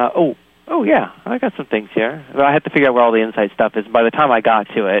 Oh, yeah, I got some things here. I have to figure out where all the inside stuff is. By the time I got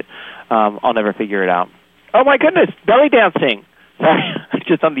to it, I'll never figure it out. Oh, my goodness, belly dancing. Sorry,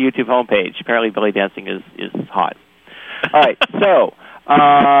 just on the YouTube homepage. Apparently belly dancing is hot. All right, so,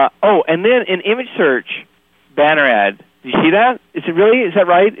 and then in image search, banner ad. Did you see that? Is that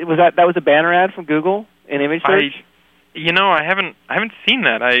right? That was a banner ad from Google in image search? I haven't seen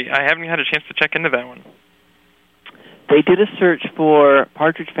that. I haven't had a chance to check into that one. they did a search for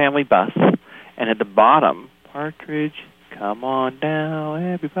Partridge Family Bus, and at the bottom, Partridge, come on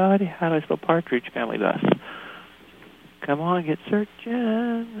down, everybody. How do I spell Partridge Family Bus? Come on, get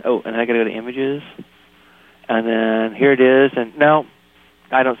searching. Oh, and I got to go to images. And then here it is. And no,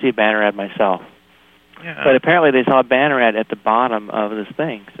 I don't see a banner ad myself. Yeah. But apparently they saw a banner ad at the bottom of this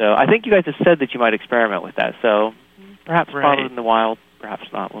thing. So I think you guys have said that you might experiment with that. So perhaps follow it in the wild, perhaps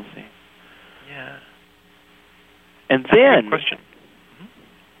not. We'll see. Yeah. And That's then a good question.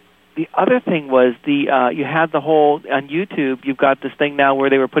 The other thing was you had the whole, on YouTube, you've got this thing now where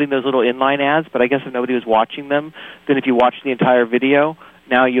they were putting those little inline ads, but I guess if nobody was watching them, then if you watch the entire video,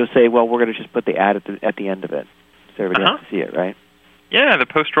 now you'll say, well, we're going to just put the ad at the end of it, so everybody has to see it, right? Yeah, the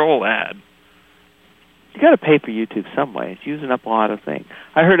post-roll ad. You got to pay for YouTube some way. It's using up a lot of things.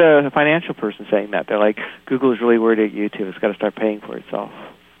 I heard a financial person saying that. They're like, Google is really worried at YouTube. It's got to start paying for itself.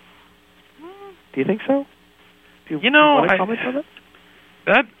 Do you think so? Do you want to comment on it?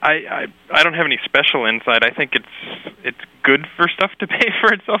 That I don't have any special insight. I think it's good for stuff to pay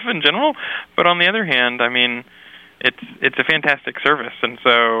for itself in general, but on the other hand, I mean, it's a fantastic service, and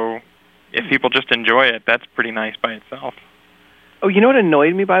so if people just enjoy it, that's pretty nice by itself. Oh, you know what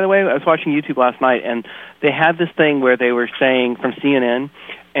annoyed me, by the way? I was watching YouTube last night, and they had this thing where they were saying from CNN,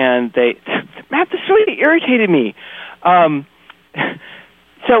 and Matt, this really irritated me.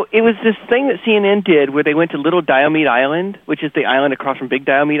 So it was this thing that CNN did where they went to Little Diomede Island, which is the island across from Big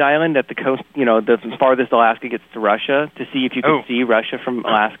Diomede Island at the coast, the farthest Alaska gets to Russia, to see if you can see Russia from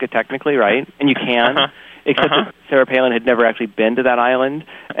Alaska technically, right? And you can, except that Sarah Palin had never actually been to that island,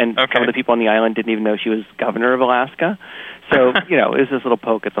 and some of the people on the island didn't even know she was governor of Alaska. So, it was this little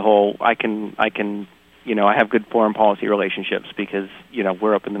poke at the whole, I have good foreign policy relationships because,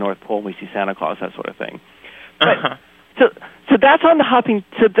 we're up in the North Pole and we see Santa Claus, that sort of thing. But So that's on the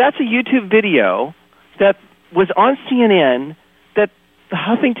So that's a YouTube video that was on CNN that the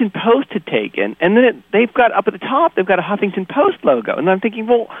Huffington Post had taken, and then they've got up at the top, they've got a Huffington Post logo, and I'm thinking,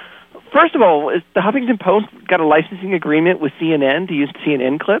 well, first of all, is the Huffington Post got a licensing agreement with CNN to use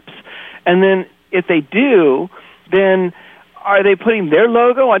CNN clips? And then if they do, then are they putting their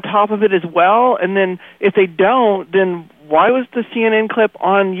logo on top of it as well? And then if they don't, then why was the CNN clip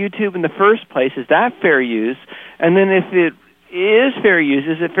on YouTube in the first place? Is that fair use? And then if it is fair use,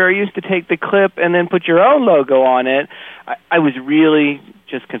 is it fair use to take the clip and then put your own logo on it? I was really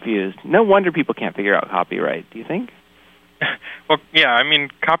just confused. No wonder people can't figure out copyright, do you think? Well, yeah, I mean,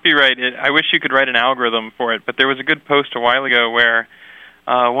 copyright, I wish you could write an algorithm for it, but there was a good post a while ago where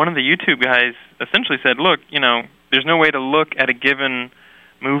one of the YouTube guys essentially said, look, there's no way to look at a given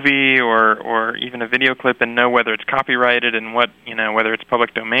movie or even a video clip and know whether it's copyrighted and whether it's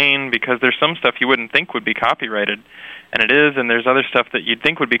public domain, because there's some stuff you wouldn't think would be copyrighted, and it is, and there's other stuff that you'd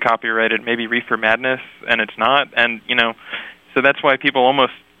think would be copyrighted, maybe Reefer Madness, and it's not, and so that's why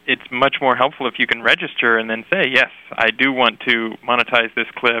it's much more helpful if you can register and then say, yes, I do want to monetize this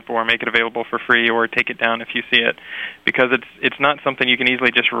clip or make it available for free or take it down if you see it, because it's not something you can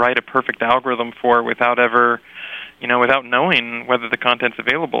easily just write a perfect algorithm for without ever without knowing whether the content's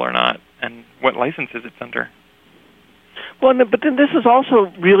available or not and what licenses it's under. Well, but then this is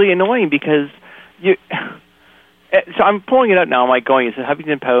also really annoying because so I'm pulling it up now. I'm like going, it's a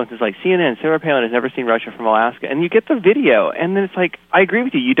Huffington Post. It's like CNN, Sarah Palin has never seen Russia from Alaska. And you get the video, and then it's like, I agree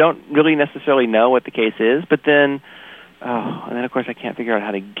with you. You don't really necessarily know what the case is, but then, and then of course I can't figure out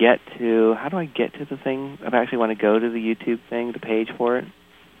how do I get to the thing? I actually want to go to the YouTube thing, the page for it.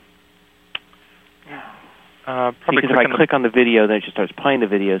 Because if I click on the video, then it just starts playing the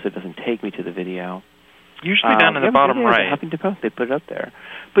video, so it doesn't take me to the video. Usually down in the bottom right. The Huffington Post, they put it up there.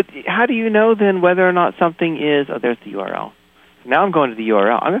 But how do you know then whether or not something is... Oh, there's the URL. Now I'm going to the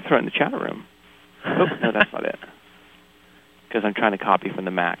URL. I'm going to throw it in the chat room. Oh, no, that's not it. Because I'm trying to copy from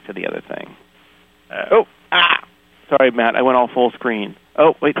the Mac to the other thing. Sorry, Matt, I went all full screen.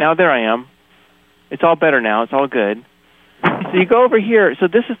 Oh, wait, now there I am. It's all better now. It's all good. So you go over here. So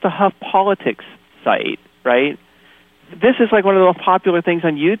this is the Huff Politics site, right? This is like one of the most popular things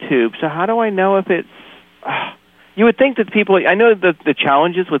on YouTube. So how do I know if it's... You would think that people... I know the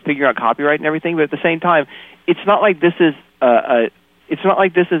challenges with figuring out copyright and everything, but at the same time, it's not like this is a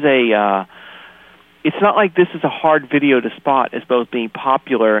hard video to spot as both being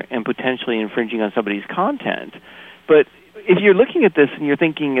popular and potentially infringing on somebody's content. But if you're looking at this and you're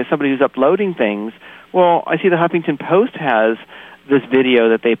thinking as somebody who's uploading things, well, I see the Huffington Post has this video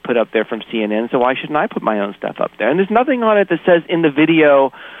that they put up there from CNN, so why shouldn't I put my own stuff up there? And there's nothing on it that says in the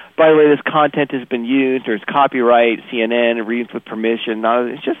video, by the way, this content has been used, or it's copyright, CNN, reads with permission. No,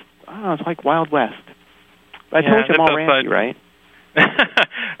 it's just, I don't know, it's like Wild West. But I told you I'm all ranty, right?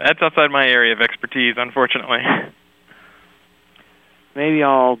 That's outside my area of expertise, unfortunately. Maybe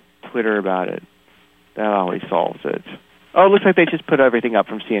I'll Twitter about it. That always solves it. Oh, it looks like they just put everything up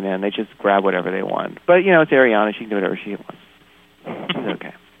from CNN. They just grab whatever they want. But, you know, it's Ariana. She can do whatever she wants. It's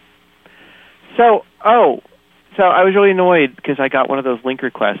okay. So I was really annoyed because I got one of those link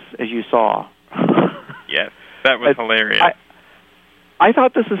requests, as you saw. Yes, that was hilarious. I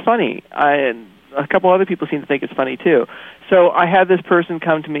thought this was funny. A couple other people seem to think it's funny, too. So I had this person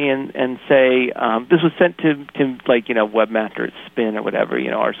come to me and say, this was sent to like, you know, Webmaster Spin or whatever,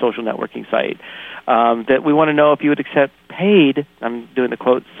 you know, our social networking site, that we want to know if you would accept paid, I'm doing the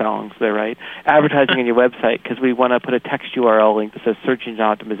quote songs there, right, advertising on your website, because we want to put a text URL link that says search engine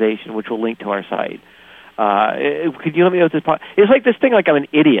optimization, which will link to our site. Could you let me know what this it's like this thing like I'm an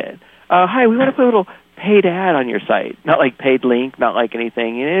idiot. Hi, we want to put a little paid ad on your site, not like paid link, not like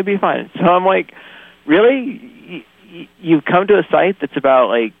anything. It'd be fine. So I'm like, really? You come to a site that's about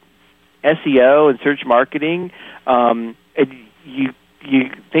like SEO and search marketing, and you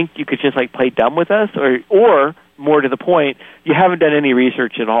think you could just like play dumb with us, or more to the point, you haven't done any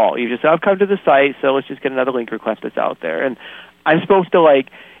research at all. You just, I've come to the site, so let's just get another link request that's out there, and I'm supposed to like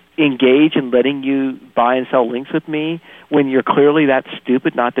engage in letting you buy and sell links with me when you're clearly that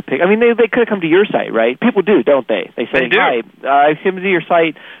stupid not to pick. I mean, they could have come to your site, right? People do, don't they? They say, hi, I came to your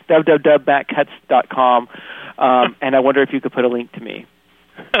site, www.mattcutts.com, and I wonder if you could put a link to me.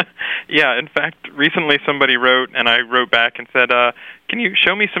 Yeah, in fact, recently somebody wrote, and I wrote back and said, can you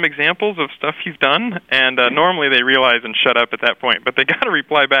show me some examples of stuff you've done? And normally they realize and shut up at that point, but they got a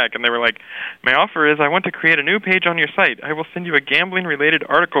reply back, and they were like, my offer is I want to create a new page on your site. I will send you a gambling-related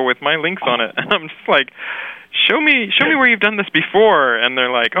article with my links on it. And I'm just like, show me where you've done this before. And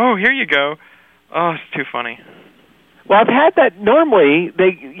they're like, oh, here you go. Oh, it's too funny. Well, I've had that. Normally,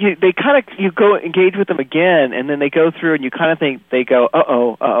 they kind of, you go engage with them again, and then they go through, and you kind of think, they go,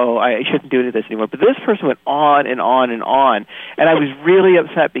 I shouldn't do any of this anymore. But this person went on and on and on, and I was really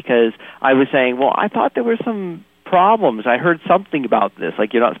upset because I was saying, well, I thought there were some problems. I heard something about this,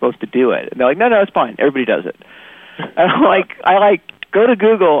 like you're not supposed to do it. And they're like, no, it's fine. Everybody does it. And I go to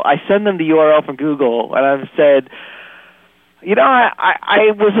Google. I send them the URL from Google, and I've said, you know,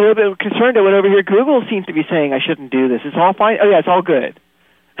 I was a little bit concerned. I went over here. Google seems to be saying I shouldn't do this. It's all fine. Oh, yeah, it's all good.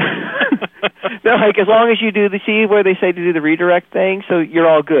 They're like, as long as you do see where they say to do the redirect thing, so you're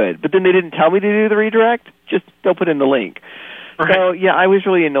all good. But then they didn't tell me to do the redirect. Just don't put in the link. Right. So, yeah, I was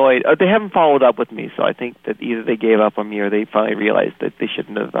really annoyed. They haven't followed up with me, so I think that either they gave up on me or they finally realized that they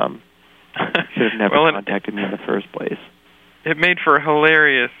shouldn't have never contacted me in the first place. It made for a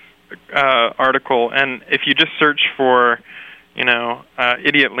hilarious article, and if you just search for, you know,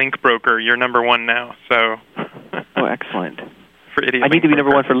 idiot link broker, you're number one now. So. Oh, excellent. For idiot. I need to be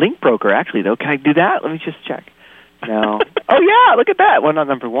number one for link broker, actually, though. Can I do that? Let me just check. No. Oh, yeah, look at that. Well, not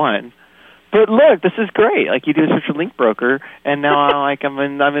number one. But look, this is great. Like, you do a search for link broker, and now I'm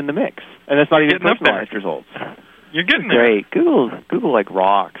in the mix. And it's not even personalized results. You're getting there. Great. Google like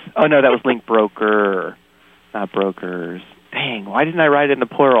rocks. Oh, no, that was link broker, not brokers. Dang, why didn't I write it in the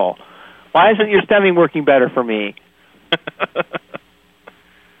plural? Why isn't your stemming working better for me?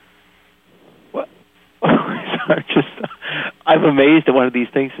 What? I'm amazed at one of these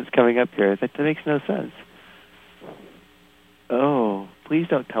things that's coming up here. That makes no sense. Oh, please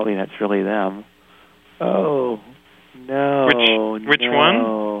don't tell me that's really them. Oh, no. Which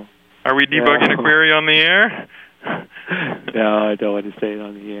one? Are we debugging a query on the air? No, I don't want to say it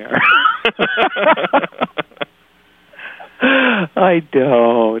on the air. I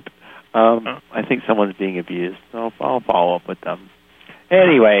don't. I think someone's being abused. I'll follow up with them.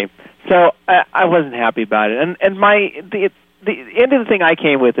 Anyway, so I wasn't happy about it. And the end of the thing I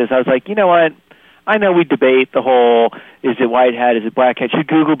came with is I was like, you know what? I know we debate the whole, is it white hat, is it black hat? Should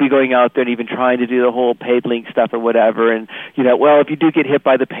Google be going out there and even trying to do the whole paid link stuff or whatever? And, you know, well, if you do get hit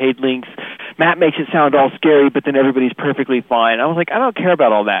by the paid links, Matt makes it sound all scary, but then everybody's perfectly fine. I was like, I don't care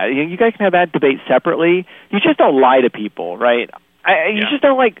about all that. You guys can have that debate separately. You just don't lie to people, right? You just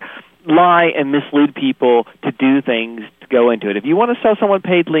don't, like, lie and mislead people to do things to go into it. If you want to sell someone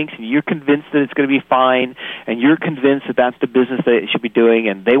paid links and you're convinced that it's going to be fine and you're convinced that that's the business that it should be doing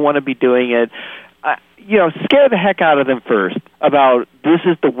and they want to be doing it, you know, scare the heck out of them first about this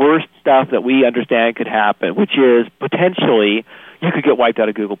is the worst stuff that we understand could happen, which is potentially you could get wiped out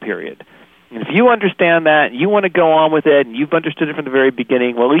of Google, period. And if you understand that and you want to go on with it and you've understood it from the very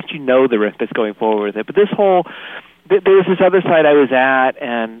beginning, well, at least you know the risk that's going forward with it. But this whole, there's this other site I was at,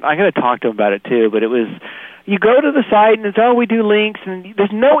 and I'm going to talk to them about it too, but it was, you go to the site and it's, oh, we do links, and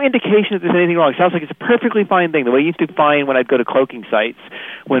there's no indication that there's anything wrong. It sounds like it's a perfectly fine thing. The way you used to find when I'd go to cloaking sites,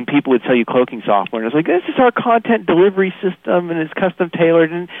 when people would sell you cloaking software, and it's like, this is our content delivery system, and it's custom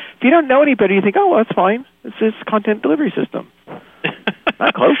tailored. And if you don't know any better, you think, oh, well, that's fine. It's this content delivery system.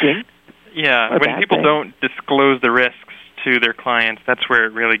 Not cloaking. Yeah, when people don't disclose the risks to their clients, that's where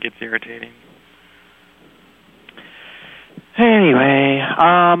it really gets irritating. Anyway,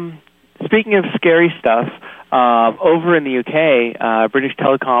 speaking of scary stuff, over in the UK, British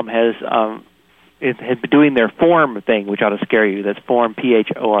Telecom has been doing their form thing, which ought to scare you. That's form,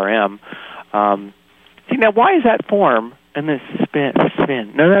 PHORM. See, now, why is that form and then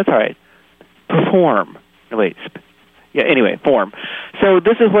spin? No, that's all right. Perform. No, wait. Yeah, anyway, form. So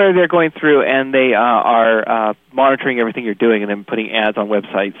this is where they're going through, and they are monitoring everything you're doing and then putting ads on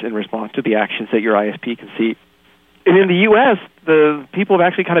websites in response to the actions that your ISP can see. And in the U.S., the people have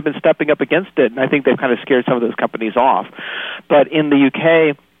actually kind of been stepping up against it, and I think they've kind of scared some of those companies off. But in the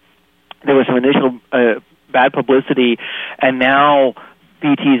U.K., there was some initial bad publicity, and now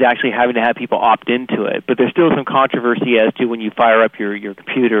BT is actually having to have people opt into it. But there's still some controversy as to when you fire up your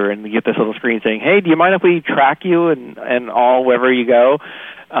computer and you get this little screen saying, hey, do you mind if we track you and all wherever you go?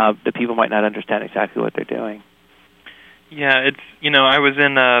 The people might not understand exactly what they're doing. Yeah, it's, I was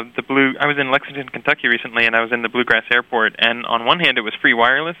in Lexington, Kentucky recently, and I was in the Bluegrass Airport, and on one hand it was free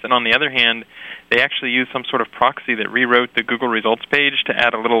wireless, and on the other hand they actually used some sort of proxy that rewrote the Google results page to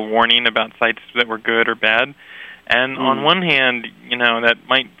add a little warning about sites that were good or bad. And on one hand, that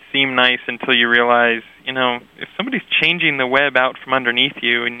might seem nice until you realize, if somebody's changing the web out from underneath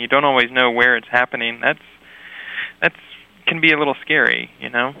you and you don't always know where it's happening, that's can be a little scary,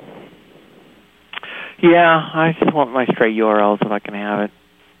 Yeah, I just want my straight URLs if I can have it.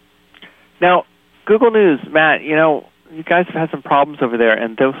 Now, Google News, Matt, you guys have had some problems over there,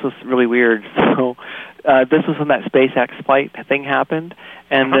 and this was really weird. So this was when that SpaceX flight thing happened,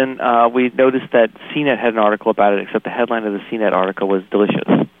 and then we noticed that CNET had an article about it, except the headline of the CNET article was delicious.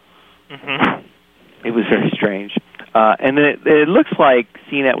 Mm-hmm. It was very strange. And it looks like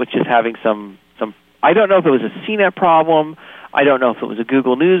CNET was just having some. I don't know if it was a CNET problem. I don't know if it was a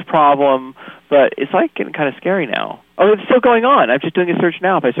Google News problem, but it's like getting kind of scary now. Oh, it's still going on. I'm just doing a search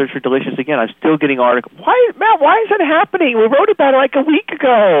now. If I search for delicious again, I'm still getting articles. Matt, why is that happening? We wrote about it like a week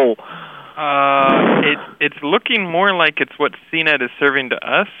ago. It's looking more like it's what CNET is serving to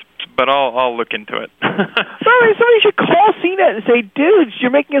us, but I'll look into it. Somebody should call CNET and say, dudes,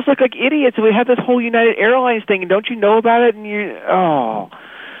 you're making us look like idiots, and we have this whole United Airlines thing, and don't you know about it? And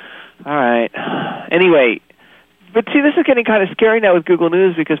all right. Anyway, but see, this is getting kind of scary now with Google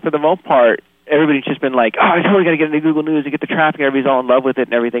News because for the most part, everybody's just been like, I totally got to get into Google News and get the traffic, and everybody's all in love with it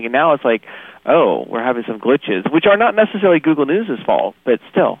and everything. And now it's like, we're having some glitches, which are not necessarily Google News' fault, but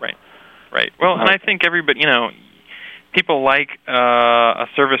still. Right. Well, and I think everybody, people like a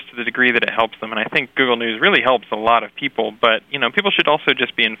service to the degree that it helps them, and I think Google News really helps a lot of people. But, people should also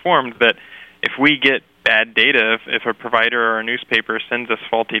just be informed that if we get bad data, if a provider or a newspaper sends us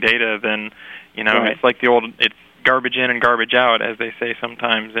faulty data, then, right. It's like it's garbage in and garbage out, as they say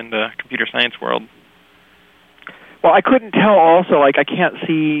sometimes in the computer science world. Well, I couldn't tell also, I can't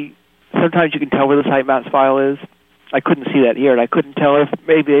see, sometimes you can tell where the sitemaps file is. I couldn't see that here, and I couldn't tell if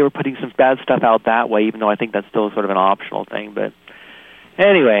maybe they were putting some bad stuff out that way, even though I think that's still sort of an optional thing. But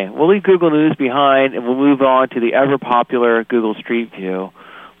anyway, we'll leave Google News behind, and we'll move on to the ever-popular Google Street View,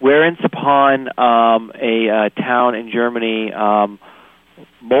 wherein upon a town in Germany,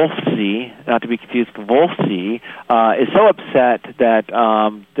 Wolfsee, not to be confused with Wolfsee, is so upset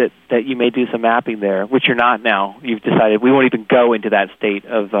that you may do some mapping there, which you're not now. You've decided we won't even go into that state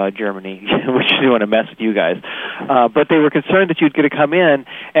of Germany, which we want to mess with you guys. But they were concerned that you'd get to come in,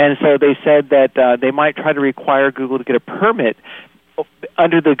 and so they said that they might try to require Google to get a permit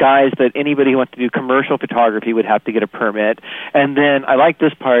under the guise that anybody who wants to do commercial photography would have to get a permit. And then, I like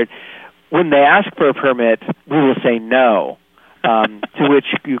this part, when they ask for a permit, we will say no. To which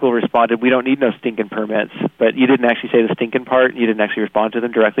Google responded, we don't need no stinking permits. But you didn't actually say the stinking part, and you didn't actually respond to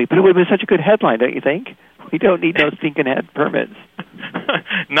them directly. But it would have been such a good headline, don't you think? We don't need no stinking permits.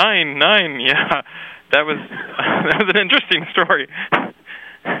 9, yeah. That was an interesting story.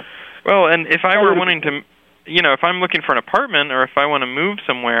 Well, and if I were wanting to, if I'm looking for an apartment or if I want to move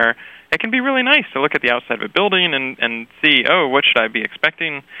somewhere, it can be really nice to look at the outside of a building and see, what should I be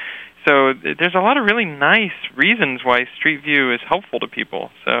expecting? So there's a lot of really nice reasons why Street View is helpful to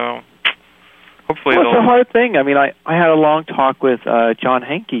people. So hopefully it's a hard thing. I mean, I had a long talk with John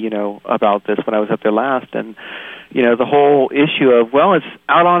Henke, about this when I was up there last, and the whole issue of, it's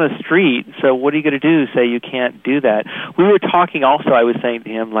out on a street, so what are you going to do? Say you can't do that. We were talking also, I was saying to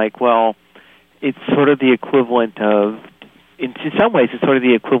him, it's sort of the equivalent of, in some ways, it's sort of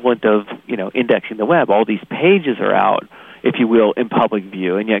the equivalent of, indexing the web. All these pages are out, if you will, in public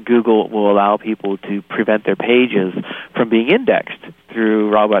view, and yet Google will allow people to prevent their pages from being indexed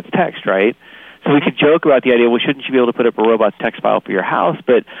through robots text, right? So So we could joke about the idea, well, shouldn't you be able to put up a robust text file for your house?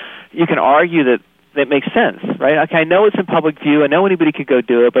 But you can argue that makes sense, right? Okay, I know it's in public view. I know anybody could go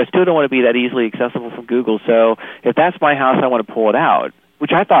do it, but I still don't want to be that easily accessible from Google. So if that's my house, I want to pull it out,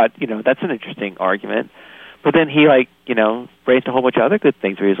 which I thought, that's an interesting argument. But then he, raised a whole bunch of other good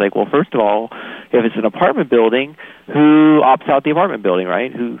things where he's like, well, first of all, if it's an apartment building, who opts out the apartment building,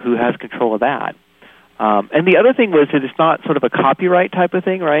 right? Who has control of that? And the other thing was that it's not sort of a copyright type of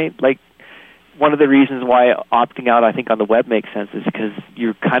thing, right? Like, one of the reasons why opting out, I think, on the web makes sense is because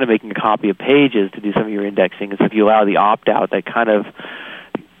you're kind of making a copy of pages to do some of your indexing. And so if you allow the opt-out, that kind of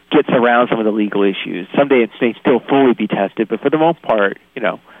gets around some of the legal issues. Someday it may still fully be tested, but for the most part,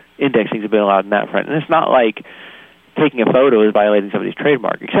 indexing has been allowed in that front. And it's not like taking a photo is violating somebody's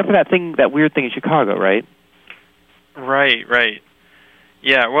trademark, except for that weird thing in Chicago, right? Right.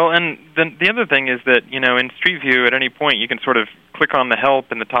 Yeah, well, and the other thing is that, in Street View, at any point, you can sort of click on the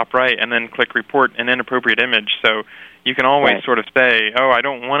help in the top right and then click report an inappropriate image. So you can always sort of say, oh, I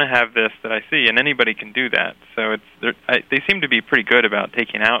don't want to have this that I see, and anybody can do that. So they seem to be pretty good about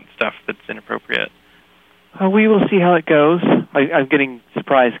taking out stuff that's inappropriate. We will see how it goes. I'm getting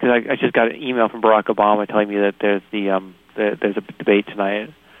surprised because I just got an email from Barack Obama telling me that there's there's a debate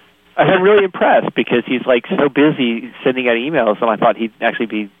tonight. I'm really impressed because he's so busy sending out emails, and I thought he'd actually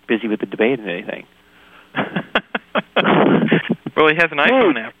be busy with the debate and anything. Well, he has an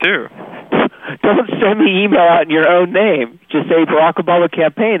iPhone app too. Don't send me email out in your own name. Just say Barack Obama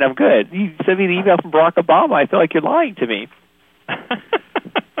campaign. I'm good. You send me the email from Barack Obama, I feel like you're lying to me.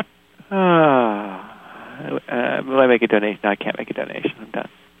 Will I make a donation? No, I can't make a donation. I'm done.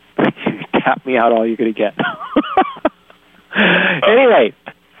 Tap me out all you're going to get. Anyway,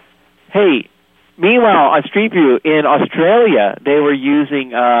 hey, meanwhile, on Street View in Australia, they were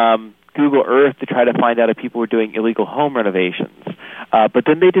using Google Earth to try to find out if people were doing illegal home renovations. But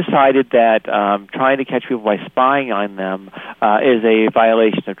then they decided that trying to catch people by spying on them is a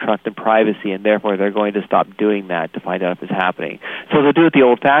violation of trust and privacy, and therefore they're going to stop doing that to find out if it's happening. So they'll do it the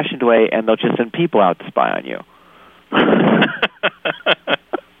old-fashioned way, and they'll just send people out to spy on you.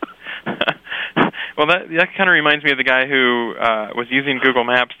 Well, that kind of reminds me of the guy who was using Google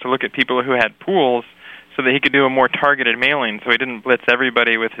Maps to look at people who had pools so that he could do a more targeted mailing, so he didn't blitz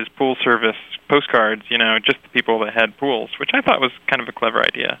everybody with his pool service postcards, just the people that had pools, which I thought was kind of a clever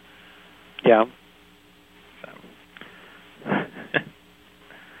idea. Yeah.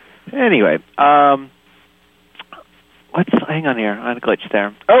 Anyway, hang on here, I had a glitch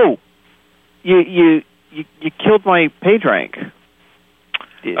there. Oh, you killed my PageRank.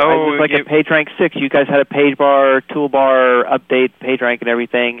 It was like a PageRank 6. You guys had a page bar, toolbar, update, PageRank and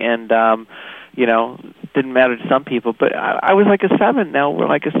everything, and didn't matter to some people. But I was like a 7. Now we're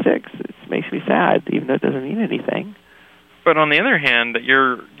like a 6. It makes me sad, even though it doesn't mean anything. But on the other hand,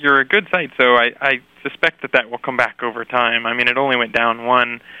 you're a good site, so I suspect that will come back over time. I mean, it only went down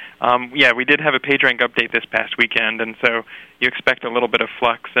 1. We did have a PageRank update this past weekend, and so you expect a little bit of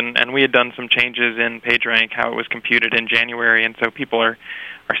flux. And we had done some changes in PageRank, how it was computed in January, and so people are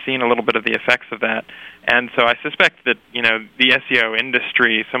seeing a little bit of the effects of that. And so I suspect that, the SEO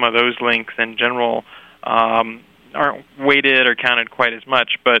industry, some of those links in general, aren't weighted or counted quite as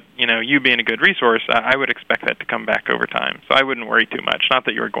much, but, you being a good resource, I would expect that to come back over time. So I wouldn't worry too much. Not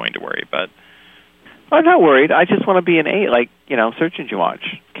that you were going to worry, but... I'm not worried. I just want to be an 8, like, Search Engine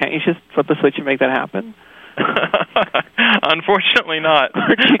Watch. Can't you just flip a switch and make that happen? Unfortunately not.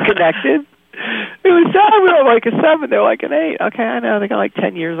 Aren't you connected? It was sad. We were like a 7. They were like an 8. Okay, I know. They got like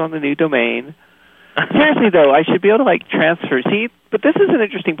 10 years on the new domain. Seriously, though, I should be able to, transfer. See, but this is an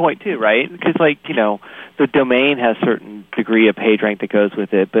interesting point, too, right? Because, the domain has a certain degree of PageRank that goes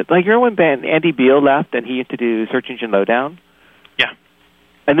with it. But, you remember when Andy Beal left and he used to do Search Engine Lowdown? Yeah.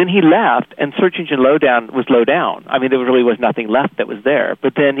 And then he left, and Search Engine Lowdown was low down. I mean, there really was nothing left that was there.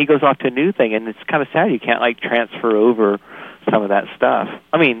 But then he goes off to a new thing, and it's kind of sad you can't, transfer over some of that stuff.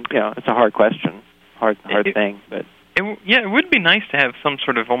 I mean, it's a hard question, hard thing, but... It would be nice to have some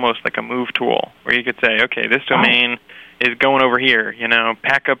sort of almost like a move tool where you could say, okay, this domain is going over here.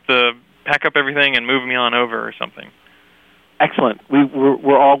 Pack up everything and move me on over or something. Excellent.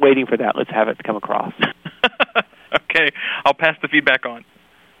 We're all waiting for that. Let's have it come across. Okay, I'll pass the feedback on.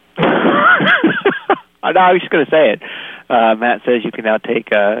 No, I was just going to say it. Matt says you can now take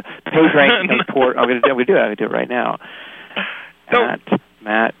PageRank and import. I'm going to do it. I'm going to do it right now.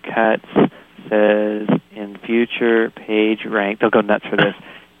 Matt Cutts says in future PageRank, they'll go nuts for this.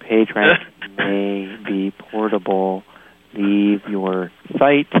 PageRank may be portable. Leave your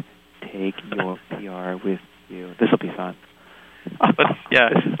site. Take your PR with you. This will be fun.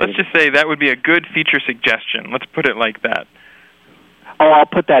 Let's just say that would be a good feature suggestion. Let's put it like that. Oh, I'll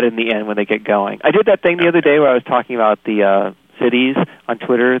put that in the end when they get going. I did that thing the other day where I was talking about the cities on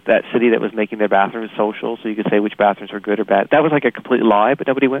Twitter, that city that was making their bathrooms social, so you could say which bathrooms were good or bad. That was like a complete lie, but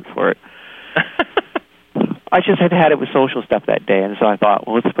nobody went for it. I just had it with social stuff that day, and so I thought,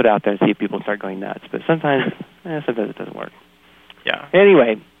 well, let's put it out there and see if people start going nuts. But sometimes it doesn't work. Yeah.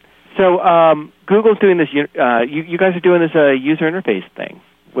 Anyway, so Google's doing this. You guys are doing this user interface thing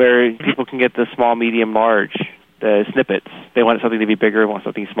where people can get the small, medium, large, the snippets. They want something to be bigger, want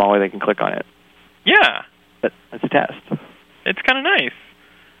something smaller, they can click on it. Yeah. That's a test. It's kind of nice.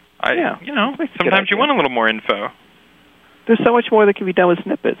 Sometimes you want a little more info. There's so much more that can be done with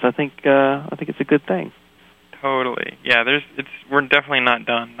snippets. I think it's a good thing. Totally. Yeah, we're definitely not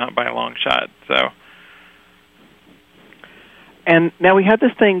done, not by a long shot. So. And now we had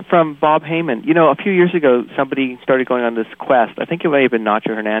this thing from Bob Heyman. A few years ago, somebody started going on this quest. I think it may have been Nacho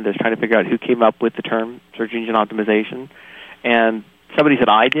Hernandez trying to figure out who came up with the term search engine optimization. And somebody said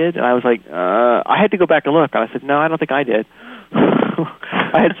I did, and I was like, I had to go back and look. And I said, no, I don't think I did.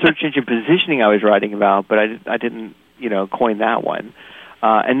 I had search engine positioning I was writing about, but I didn't, coin that one.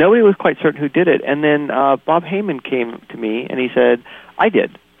 And nobody was quite certain who did it. And then Bob Heyman came to me, and he said, I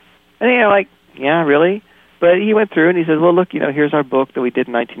did. And I'm like, yeah, really? But he went through, and he said, well, look, here's our book that we did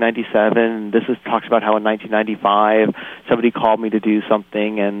in 1997, and this talks about how in 1995 somebody called me to do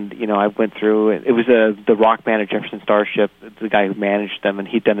something, and, I went through, and it was the rock band at Jefferson Starship, the guy who managed them, and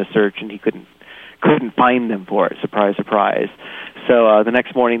he'd done a search, and he couldn't find them for it. Surprise, surprise. So the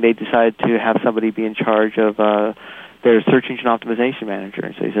next morning they decided to have somebody be in charge of their search engine optimization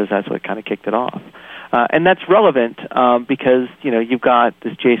manager. So he says that's what kind of kicked it off. And that's relevant because, you've got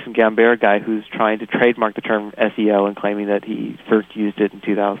this Jason Gambert guy who's trying to trademark the term SEO and claiming that he first used it in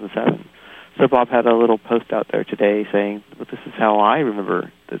 2007. So Bob had a little post out there today saying, well, this is how I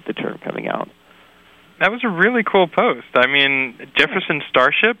remember the term coming out. That was a really cool post. I mean, Jefferson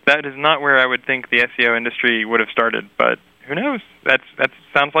Starship, that is not where I would think the SEO industry would have started, but who knows? That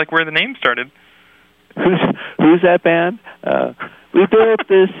sounds like where the name started. Who's that band? We built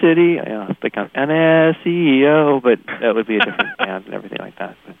this city. Think I'm an SEO, but that would be a different band and everything like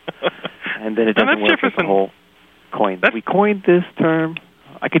that. And then it doesn't work with the whole coin. We coined this term.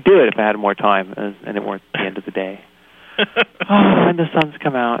 I could do it if I had more time, and it weren't the end of the day. And the sun's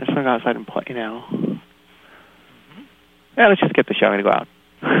come out. I just want to go outside and play now. Yeah, let's just get the show. I'm going to go out.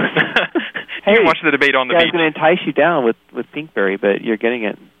 Hey, you can watch the debate on the beach. I was going to entice you down with Pinkberry, but you're getting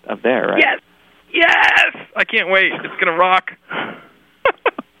it up there, right? Yes! Yes! I can't wait. It's going to rock.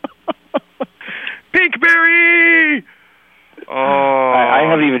 Pinkberry! Oh. I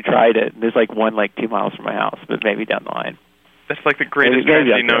haven't even tried it. There's one 2 miles from my house, but maybe down the line. That's like the greatest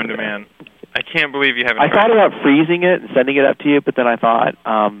strategy known to man. I can't believe you haven't tried it. I thought about freezing it and sending it up to you, but then I thought,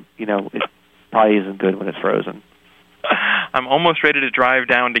 it probably isn't good when it's frozen. I'm almost ready to drive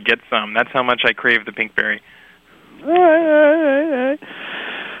down to get some. That's how much I crave the Pinkberry. All right.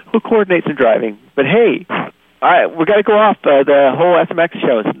 We'll coordinate some driving. But hey, all right, we've got to go off the whole FMX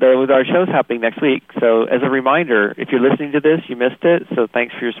shows. Our show's happening next week. So as a reminder, if you're listening to this, you missed it, so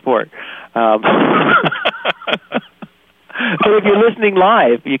thanks for your support. But if you're listening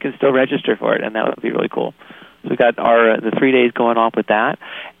live, you can still register for it, and that would be really cool. So we've got the 3 days going off with that.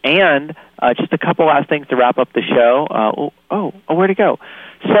 And just a couple last things to wrap up the show. Where'd it go?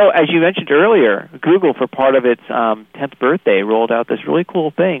 So as you mentioned earlier, Google, for part of its 10th birthday, rolled out this really cool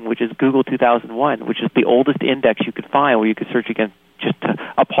thing, which is Google 2001, which is the oldest index you could find where you could search against just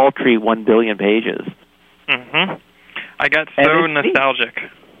a paltry 1 billion pages. Mm-hmm. I got so nostalgic.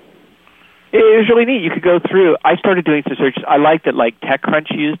 It was really neat. You could go through. I started doing some searches. I liked that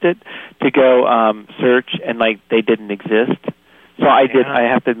TechCrunch used it to go search, and they didn't exist. So I did.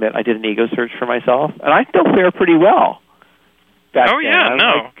 I have to admit, I did an ego search for myself, and I still fare pretty well.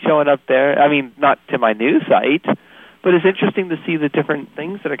 Showing up there. I mean, not to my news site, but it's interesting to see the different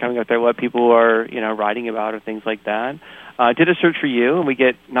things that are coming up there, what people are writing about or things like that. Did a search for you, and we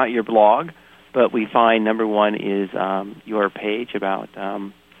get not your blog, but we find number one is your page about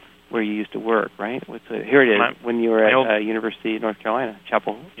where you used to work, right? Here it is, when you were at University of North Carolina,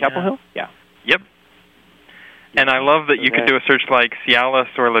 Chapel Hill? Yeah. Yep. And I love that you could do a search like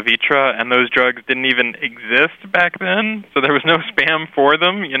Cialis or Levitra, and those drugs didn't even exist back then, so there was no spam for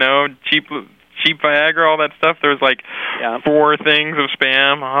them, cheap Viagra, all that stuff. There was 4 things of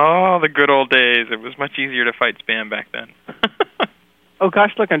spam. Oh, the good old days. It was much easier to fight spam back then. Oh,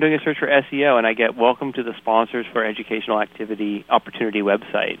 gosh, look, I'm doing a search for SEO, and I get welcome to the Sponsors for Educational Activity Opportunity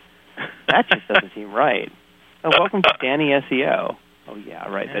website. That just doesn't seem right. Oh, welcome to Danny SEO. Oh, yeah,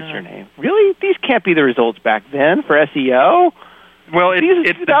 right, that's your name. Really? These can't be the results back then for SEO? Well,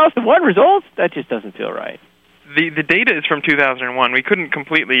 it's 2001 results? That just doesn't feel right. The data is from 2001. We couldn't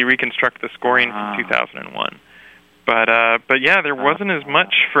completely reconstruct the scoring from 2001. But yeah, there wasn't as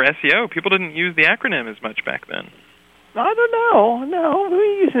much for SEO. People didn't use the acronym as much back then. I don't know. No, we were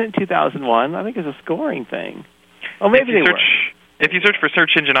using it in 2001. I think it's a scoring thing. Oh, maybe they were. If you search for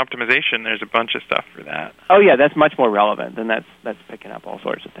search engine optimization, there's a bunch of stuff for that. Oh yeah, that's much more relevant, and that's picking up all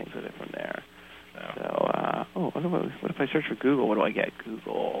sorts of things with it from there. What if I search for Google? What do I get?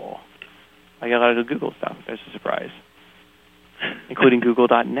 Google. I get a lot of Google stuff. There's a surprise, including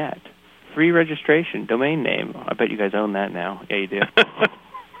Google.net. Free registration, domain name. I bet you guys own that now. Yeah, you do.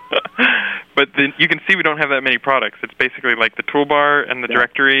 But then you can see we don't have that many products. It's basically like the toolbar and the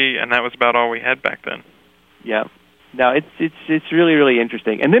directory, and that was about all we had back then. Yeah. No, it's really, really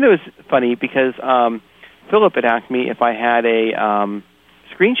interesting. And then it was funny because Philip had asked me if I had a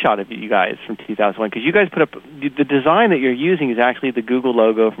screenshot of you guys from 2001, because you guys put up the design that you're using is actually the Google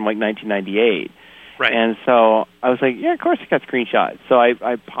logo from like 1998. Right. And so I was like, yeah, of course I got screenshots. So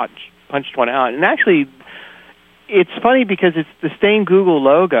I punched one out. And actually, it's funny because it's the same Google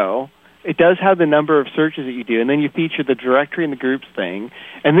logo. It does have the number of searches that you do, and then you feature the directory and the groups thing.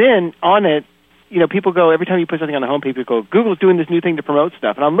 And then on it, people go, every time you put something on the homepage, people go, Google's doing this new thing to promote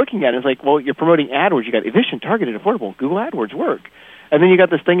stuff. And I'm looking at it, it's like, well, you're promoting AdWords. You got efficient, targeted, affordable. Google AdWords work. And then you got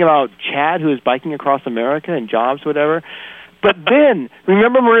this thing about Chad who is biking across America and jobs, whatever. But then,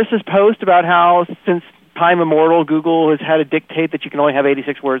 remember Marissa's post about how since time immemorial, Google has had to dictate that you can only have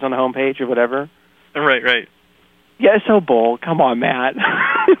 86 words on the homepage or whatever? Right. Yeah, it's so bold. Come on, Matt.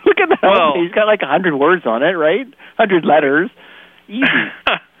 Look at the homepage. It's got like 100 words on it, right? 100 letters. Easy.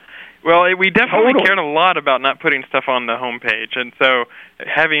 Well, we definitely cared a lot about not putting stuff on the homepage, and so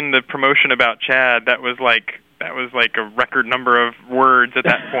having the promotion about Chad, that was like a record number of words at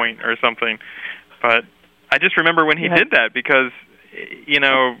that point or something. But I just remember when he did that because,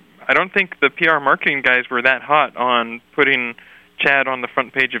 I don't think the PR marketing guys were that hot on putting Chad on the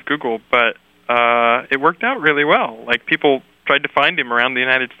front page of Google, but it worked out really well. Like, people tried to find him around the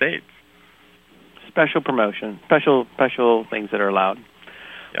United States. Special promotion, special things that are allowed.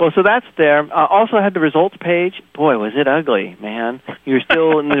 Yep. Well, so that's there. Also had the results page. Boy, was it ugly, man. You're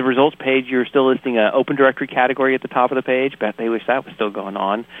still in the results page. You're still listing an open directory category at the top of the page. Bet they wish that was still going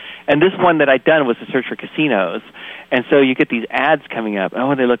on. And this one that I'd done was to search for casinos. And so you get these ads coming up.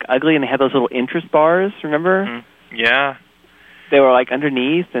 Oh, they look ugly, and they have those little interest bars, remember? Mm-hmm. Yeah. They were like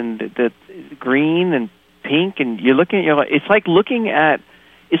underneath, and the green and pink, and you're looking at it's like looking at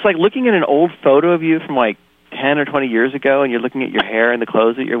an old photo of you from like 10 or 20 years ago, and you're looking at your hair and the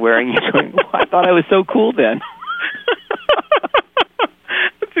clothes that you're wearing, you're going, well, I thought I was so cool then.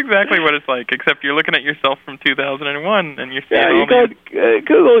 That's exactly what it's like, except you're looking at yourself from 2001, and you're seeing all these...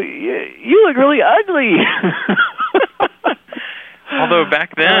 Google, you look really ugly. Although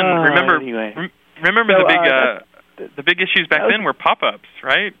back then, remember the big issues back then were pop-ups,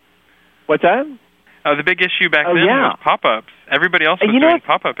 right? What's that? The big issue back then was pop-ups. Everybody else was doing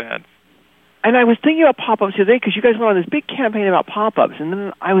pop-up ads. And I was thinking about pop-ups today because you guys went on this big campaign about pop-ups, and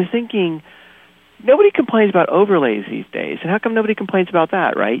then I was thinking, nobody complains about overlays these days, and how come nobody complains about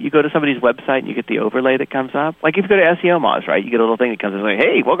that, right? You go to somebody's website and you get the overlay that comes up. Like if you go to SEO Moz, right, you get a little thing that comes up and says,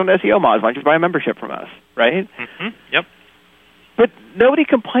 hey, welcome to SEO Moz, why don't you buy a membership from us, right? Mm-hmm. Yep. But nobody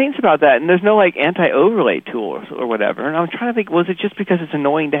complains about that, and there's no like anti-overlay tool or whatever. And I'm trying to think, was it just because it's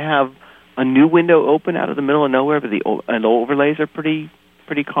annoying to have a new window open out of the middle of nowhere, but the overlays are pretty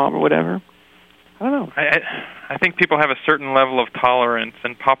calm or whatever? I don't know. I think people have a certain level of tolerance,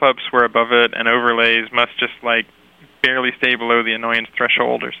 and pop-ups were above it, and overlays must just like barely stay below the annoyance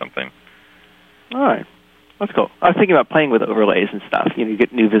threshold or something. All right. That's cool. I was thinking about playing with overlays and stuff. You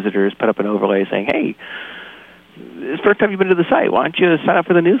get new visitors, put up an overlay saying, hey, it's the first time you've been to the site. Why don't you sign up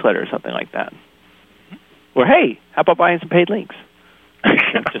for the newsletter or something like that? Or, hey, how about buying some paid links?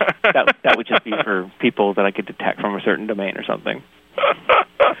 That would just be for people that I could detect from a certain domain or something.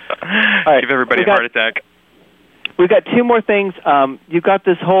 All right, give everybody a heart attack. We've got two more things. You've got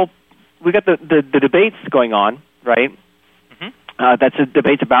this whole... We've got the debates going on, right? Mm-hmm. That's a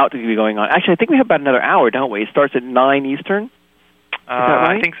debate's about to be going on. Actually, I think we have about another hour, don't we? It starts at 9 Eastern. Is that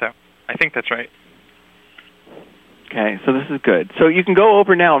right? I think so. I think that's right. Okay, so this is good. So you can go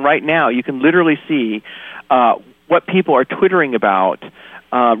over now, and right now you can literally see what people are twittering about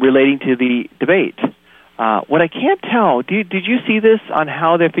relating to the debate. What I can't tell, did you see this on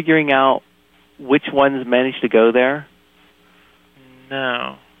how they're figuring out which ones managed to go there?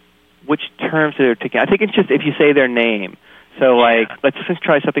 No. Which terms they're taking? I think it's just if you say their name. So, let's just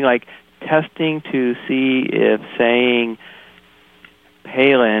try something like testing to see if saying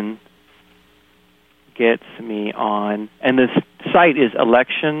Palin gets me on. And the site is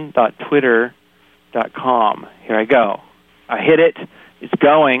election.twitter.com. SearchPerks.com. Here I go. I hit it. It's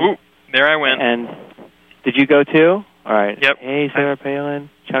going. Ooh, there I went. And did you go too? All right. Yep. Hey, Sarah Palin,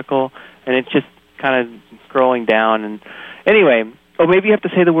 chuckle. And it's just kind of scrolling down. And anyway, maybe you have to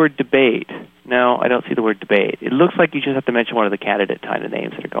say the word debate. No, I don't see the word debate. It looks like you just have to mention one of the candidate kind of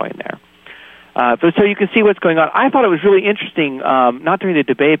names that are going there. But so you can see what's going on. I thought it was really interesting, not during the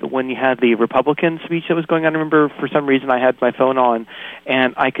debate, but when you had the Republican speech that was going on. I remember for some reason I had my phone on,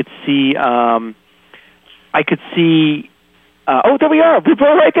 and I could see, there we are. We're both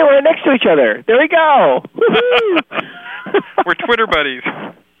right there. We're next to each other. There we go. We're Twitter buddies.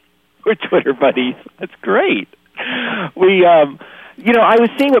 We're Twitter buddies. That's great. We, I was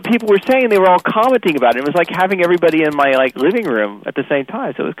seeing what people were saying. They were all commenting about it. It was like having everybody in my living room at the same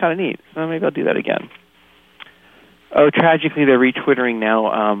time. So it was kind of neat. So maybe I'll do that again. Oh, tragically, they're retwittering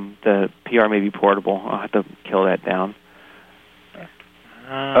now. The PR may be portable. I'll have to kill that down.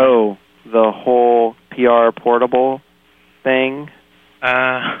 The whole PR portable thing.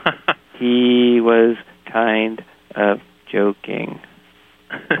 He was kind of joking.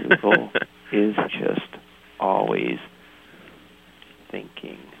 Google is just always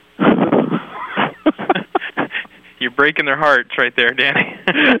thinking. You're breaking their hearts right there, Danny.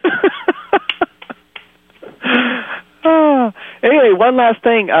 Anyway, one last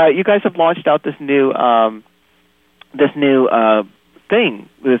thing. You guys have launched out this new thing,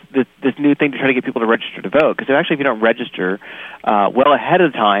 this new thing to try to get people to register to vote. Because actually, if you don't register well ahead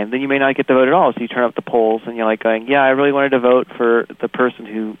of time, then you may not get to vote at all. So you turn up the polls, and you're like going, "Yeah, I really wanted to vote for the person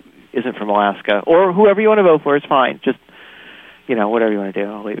who isn't from Alaska, or whoever you want to vote for is fine. Just whatever you want to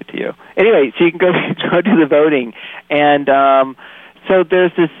do, I'll leave it to you." Anyway, so you can go do the voting, and so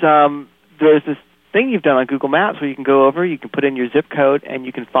there's this thing you've done on Google Maps where you can go over, you can put in your zip code, and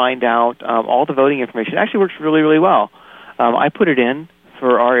you can find out all the voting information. It actually works really, really well. I put it in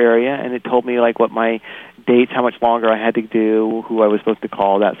for our area, and it told me what my dates, how much longer I had to do, who I was supposed to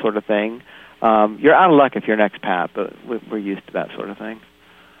call, that sort of thing. You're out of luck if you're an expat, but we're used to that sort of thing.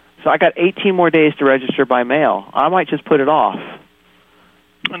 So I got 18 more days to register by mail. I might just put it off.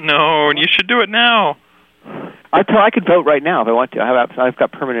 No, you should do it now. I could vote right now if I want to. I've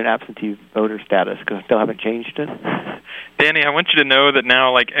got permanent absentee voter status because I still haven't changed it. Danny, I want you to know that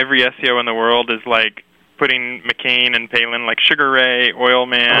now, every SEO in the world is putting McCain and Palin, Sugar Ray, Oil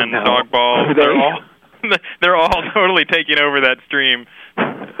Man, Dogballs. They're all totally taking over that stream.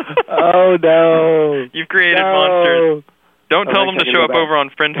 Oh no! You've created monsters. Don't tell them to show up over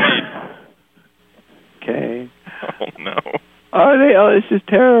on FriendFeed. Okay. Oh no. Oh, this is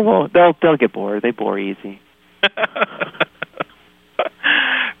terrible. They'll get bored. They bore easy.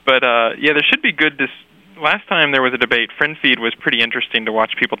 But there should be good. Last time there was a debate, FriendFeed was pretty interesting to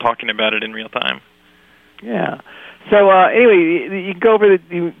watch people talking about it in real time. Yeah. So anyway, you go over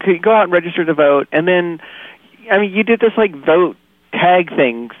you go out and register to vote, and then you did this vote tag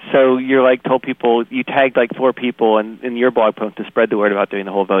thing. So you're told people you tagged 4 people in your blog post to spread the word about doing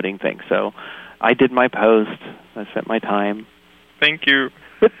the whole voting thing. So I did my post. I spent my time. Thank you.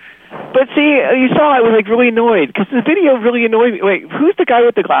 But see, you saw I was really annoyed because the video really annoyed me. Wait, who's the guy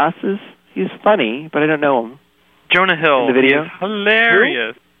with the glasses? He's funny, but I don't know him. Jonah Hill. In the video? He's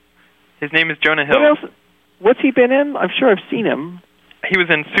hilarious. Who? His name is Jonah Hill. What else? What's he been in? I'm sure I've seen him. He was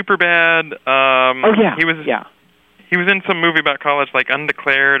in Superbad. He was in some movie about college,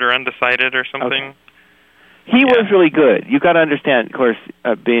 Undeclared or Undecided or something. Okay. He was really good. You got to understand, of course,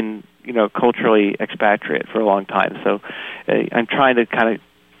 being culturally expatriate for a long time. So I'm trying to kind of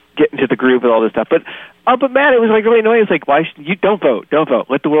get into the groove with all this stuff. But man, it was really annoying. It's why you don't vote? Don't vote.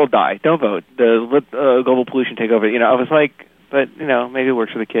 Let the world die. Don't vote. Let global pollution take over. I was but maybe it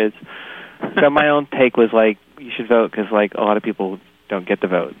works for the kids. So my own take was you should vote because a lot of people don't get to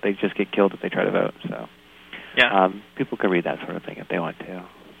vote. They just get killed if they try to vote. So yeah, people can read that sort of thing if they want to.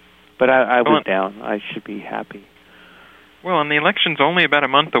 But I was down. I should be happy. Well, and the election's only about a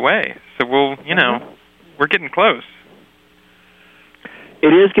month away, so we're getting close. It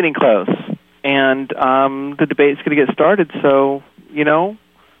is getting close, and the debate's going to get started. So go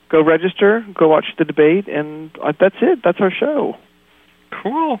register, go watch the debate, and that's it. That's our show.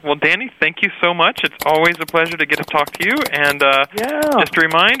 Cool. Well, Danny, thank you so much. It's always a pleasure to get to talk to you. And just a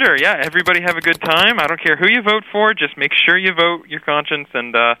reminder, everybody have a good time. I don't care who you vote for. Just make sure you vote your conscience.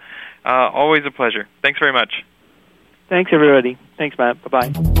 And always a pleasure. Thanks very much. Thanks, everybody. Thanks, Matt.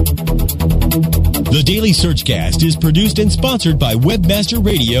 Bye-bye. The Daily Searchcast is produced and sponsored by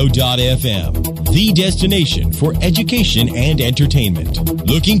WebmasterRadio.fm, the destination for education and entertainment.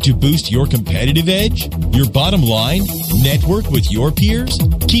 Looking to boost your competitive edge, your bottom line, network with your peers?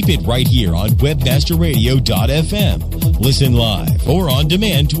 Keep it right here on WebmasterRadio.fm. Listen live or on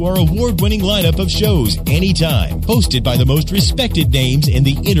demand to our award-winning lineup of shows anytime, hosted by the most respected names in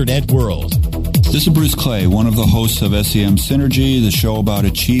the Internet world. This is Bruce Clay, one of the hosts of SEM Synergy, the show about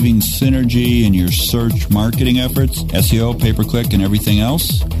achieving synergy in your search marketing efforts, SEO, pay-per-click, and everything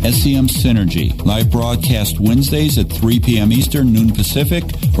else. SEM Synergy, live broadcast Wednesdays at 3 p.m. Eastern, noon Pacific,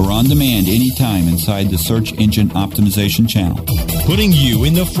 or on demand anytime inside the Search Engine Optimization channel. Putting you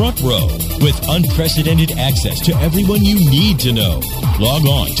in the front row with unprecedented access to everyone you need to know. Log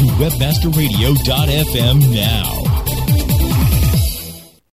on to webmasterradio.fm now.